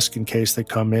front desk in case they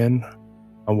come in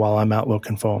while I'm out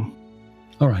looking for them.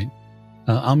 All right.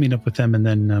 I'll meet up with them, and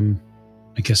then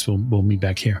I guess we'll meet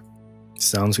back here.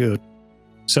 Sounds good.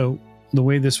 So the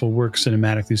way this will work,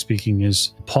 cinematically speaking,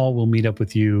 is Paul will meet up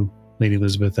with you, Lady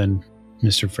Elizabeth, and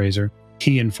Mr. Fraser.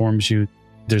 He informs you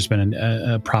there's been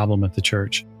a problem at the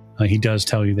church. He does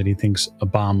tell you that he thinks a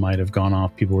bomb might have gone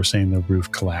off. People were saying the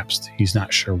roof collapsed. He's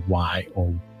not sure why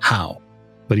or how.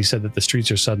 But he said that the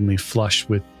streets are suddenly flush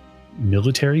with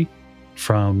military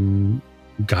from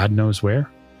God knows where.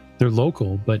 They're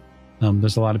local, but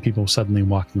there's a lot of people suddenly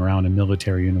walking around in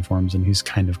military uniforms, and he's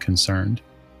kind of concerned.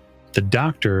 The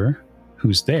doctor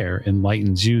who's there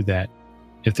enlightens you that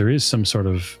if there is some sort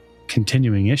of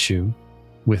continuing issue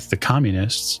with the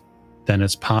communists, then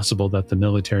it's possible that the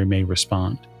military may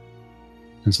respond.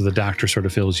 And so the doctor sort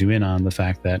of fills you in on the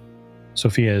fact that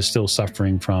Sophia is still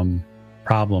suffering from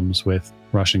problems with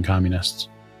Russian communists.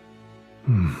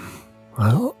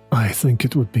 Well, I think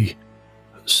it would be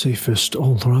safest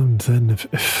all round then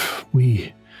if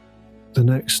we, the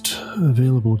next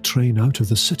available train out of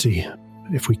the city,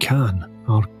 if we can.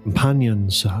 Our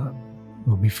companions,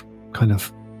 we've kind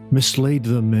of mislaid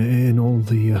them in all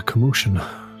the commotion.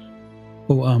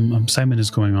 Oh, Simon is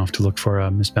going off to look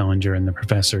for Miss Bellinger and the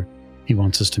professor. He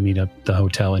wants us to meet up at the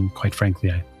hotel, and quite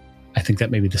frankly, I think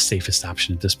that may be the safest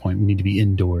option at this point. We need to be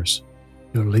indoors.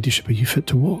 Your ladyship, are you fit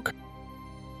to walk?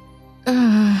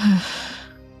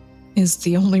 Is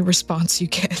the only response you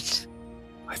get.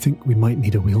 I think we might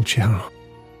need a wheelchair.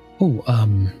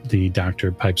 Oh, the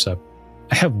doctor pipes up.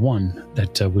 I have one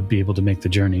that would be able to make the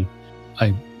journey.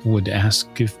 I would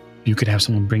ask if you could have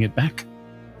someone bring it back.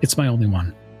 It's my only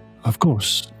one. Of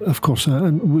course,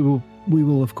 and we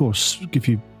will of course give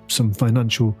you some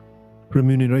financial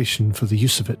remuneration for the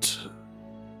use of it.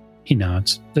 He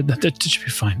nods. That should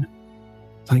be fine.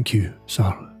 Thank you,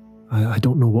 sir. I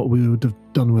don't know what we would have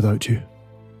done without you.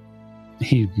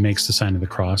 He makes the sign of the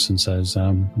cross and says,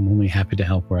 I'm only happy to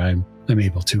help where I'm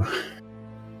able to.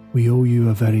 We owe you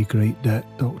a very great debt,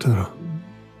 Doctor.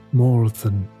 More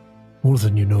than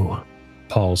you know.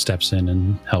 Paul steps in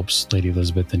and helps Lady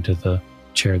Elizabeth into the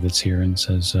chair that's here and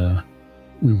says,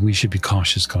 we should be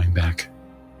cautious going back.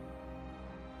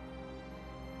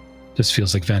 This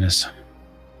feels like Venice.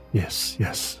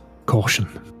 Yes. Caution.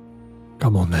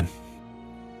 Come on then.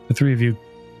 The three of you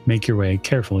make your way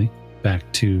carefully back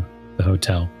to the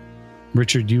hotel.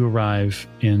 Richard, you arrive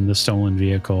in the stolen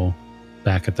vehicle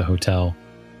back at the hotel.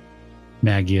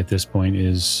 Maggie at this point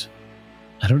is,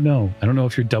 I don't know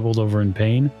if you're doubled over in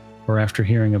pain or after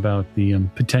hearing about the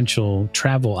potential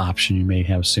travel option you may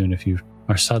have soon if you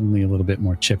are suddenly a little bit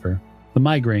more chipper. The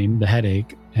migraine, the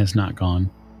headache, has not gone.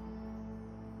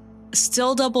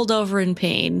 Still doubled over in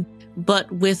pain,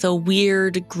 but with a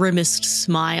weird grimaced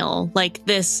smile, like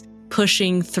this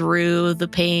pushing through the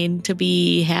pain to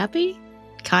be happy,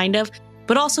 kind of,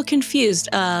 but also confused.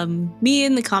 Me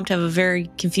and the Comte have a very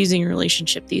confusing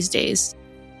relationship these days,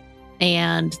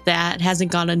 and that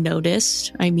hasn't gone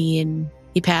unnoticed. I mean,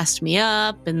 he passed me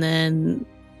up, and then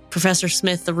Professor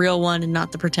Smith, the real one and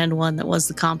not the pretend one that was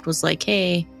the Comte, was like,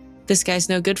 hey, this guy's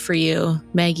no good for you,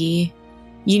 Maggie.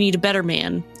 You need a better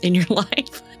man in your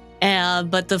life.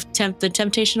 But the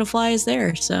temptation to fly is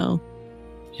there, so.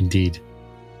 Indeed.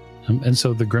 And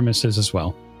so the grimace is as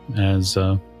well, as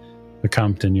the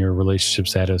Comte and your relationship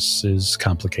status is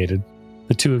complicated.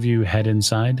 The two of you head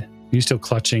inside. Are you still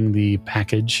clutching the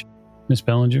package, Miss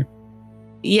Bellinger?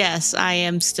 Yes, I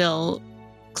am still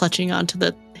clutching onto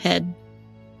the head.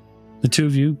 The two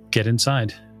of you get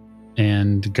inside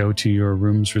and go to your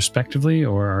rooms respectively,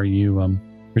 or are you,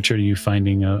 Richard, are you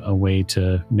finding a way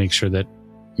to make sure that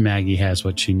Maggie has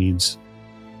what she needs?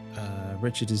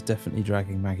 Richard is definitely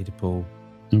dragging Maggie to Paul.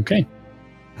 Okay.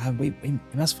 We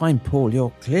must find Paul.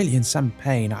 You're clearly in some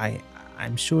pain.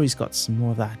 I'm sure he's got some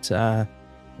more of that,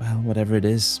 whatever it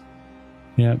is.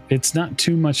 Yeah, it's not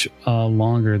too much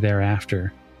longer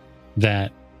thereafter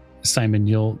that, Simon,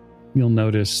 you'll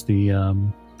notice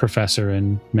the professor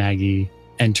and Maggie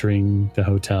entering the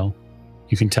hotel.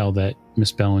 You can tell that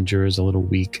Miss Bellinger is a little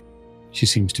weak. She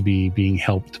seems to be being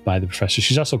helped by the professor.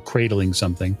 She's also cradling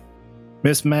something.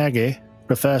 Miss Maggie,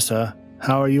 Professor,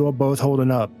 how are you all both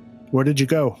holding up? Where did you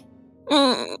go?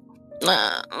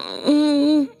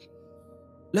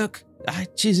 Look,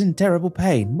 she's in terrible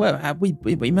pain. Well,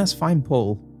 we must find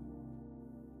Paul.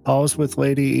 Paul's with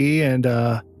Lady E and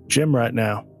Jim right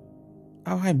now.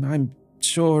 Oh, I'm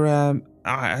sure.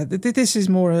 This is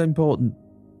more important.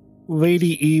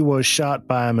 Lady E was shot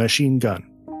by a machine gun.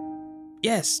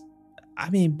 Yes, I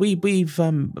mean we've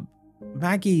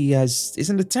Maggie is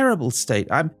in a terrible state.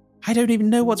 I don't even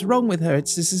know what's wrong with her.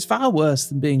 This is far worse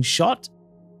than being shot.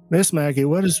 Miss Maggie,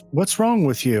 what's wrong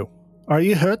with you? Are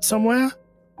you hurt somewhere?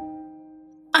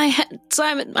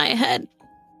 Simon, my head.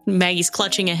 Maggie's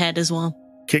clutching a head as well.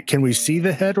 Can we see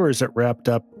the head, or is it wrapped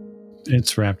up?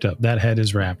 It's wrapped up. That head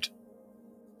is wrapped.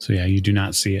 So yeah, you do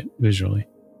not see it visually.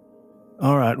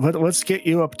 All right, let's get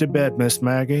you up to bed, Miss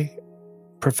Maggie.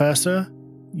 Professor,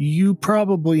 you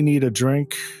probably need a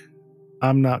drink.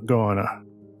 I'm not gonna.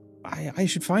 I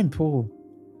should find Paul.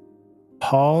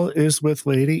 Paul is with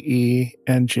Lady E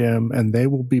and Jim, and they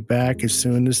will be back as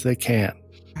soon as they can.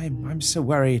 I'm so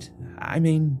worried. I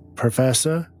mean...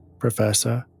 Professor,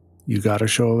 you gotta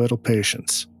show a little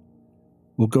patience.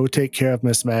 We'll go take care of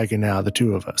Miss Maggie now, the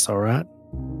two of us, all right?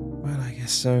 Well, I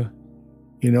guess so.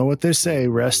 You know what they say,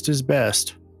 rest is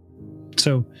best.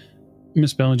 So,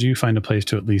 Miss Bellinger, you find a place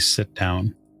to at least sit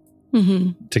down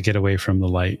to get away from the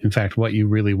light. In fact, what you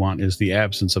really want is the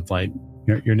absence of light.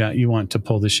 You want to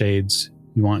pull the shades.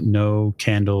 You want no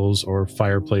candles or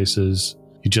fireplaces.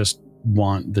 You just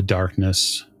want the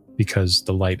darkness because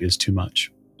the light is too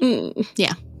much.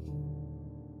 Yeah.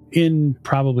 In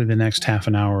probably the next half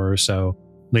an hour or so,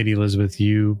 Lady Elizabeth,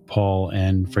 you, Paul,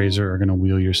 and Fraser are going to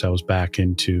wheel yourselves back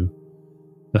into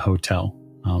the hotel.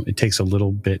 It takes a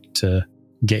little bit to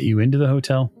get you into the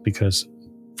hotel because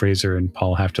Fraser and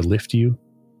Paul have to lift you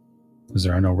because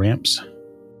there are no ramps,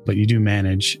 but you do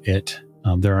manage it.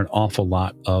 There are an awful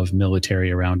lot of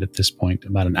military around at this point.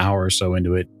 About an hour or so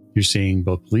into it, you're seeing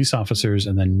both police officers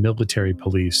and then military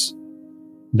police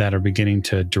that are beginning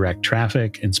to direct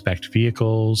traffic, inspect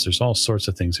vehicles. There's all sorts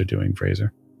of things they're doing,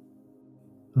 Fraser.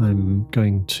 I'm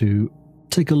going to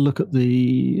take a look at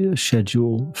the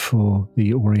schedule for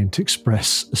the Orient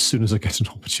Express as soon as I get an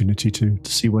opportunity to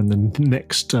see when the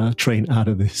next train out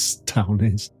of this town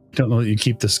is. Don't know that you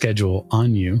keep the schedule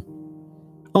on you.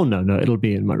 Oh, no, it'll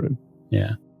be in my room.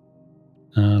 Yeah.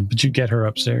 But you get her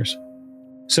upstairs.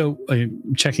 So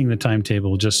checking the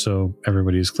timetable, just so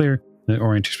everybody is clear, the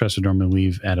Orient Express would normally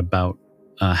leave at about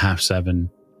 7:30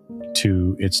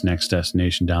 to its next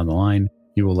destination down the line.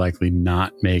 You will likely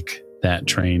not make that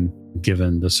train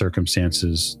given the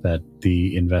circumstances that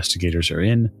the investigators are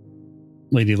in.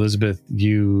 Lady Elizabeth,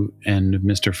 you and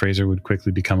Mr. Fraser would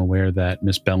quickly become aware that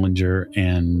Miss Bellinger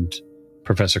and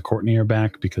Professor Courtney are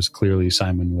back because clearly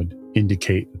Simon would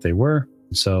indicate that they were.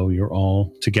 So you're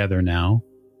all together now.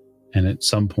 And at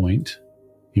some point,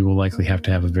 you will likely have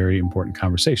to have a very important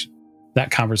conversation.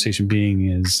 That conversation being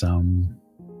is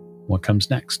what comes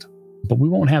next. But we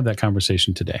won't have that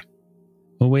conversation today.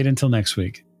 We'll wait until next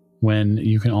week when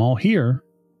you can all hear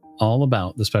all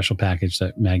about the special package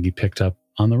that Maggie picked up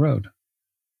on the road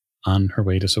on her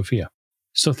way to Sophia.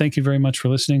 So thank you very much for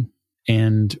listening,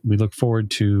 and we look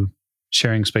forward to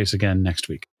sharing space again next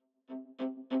week.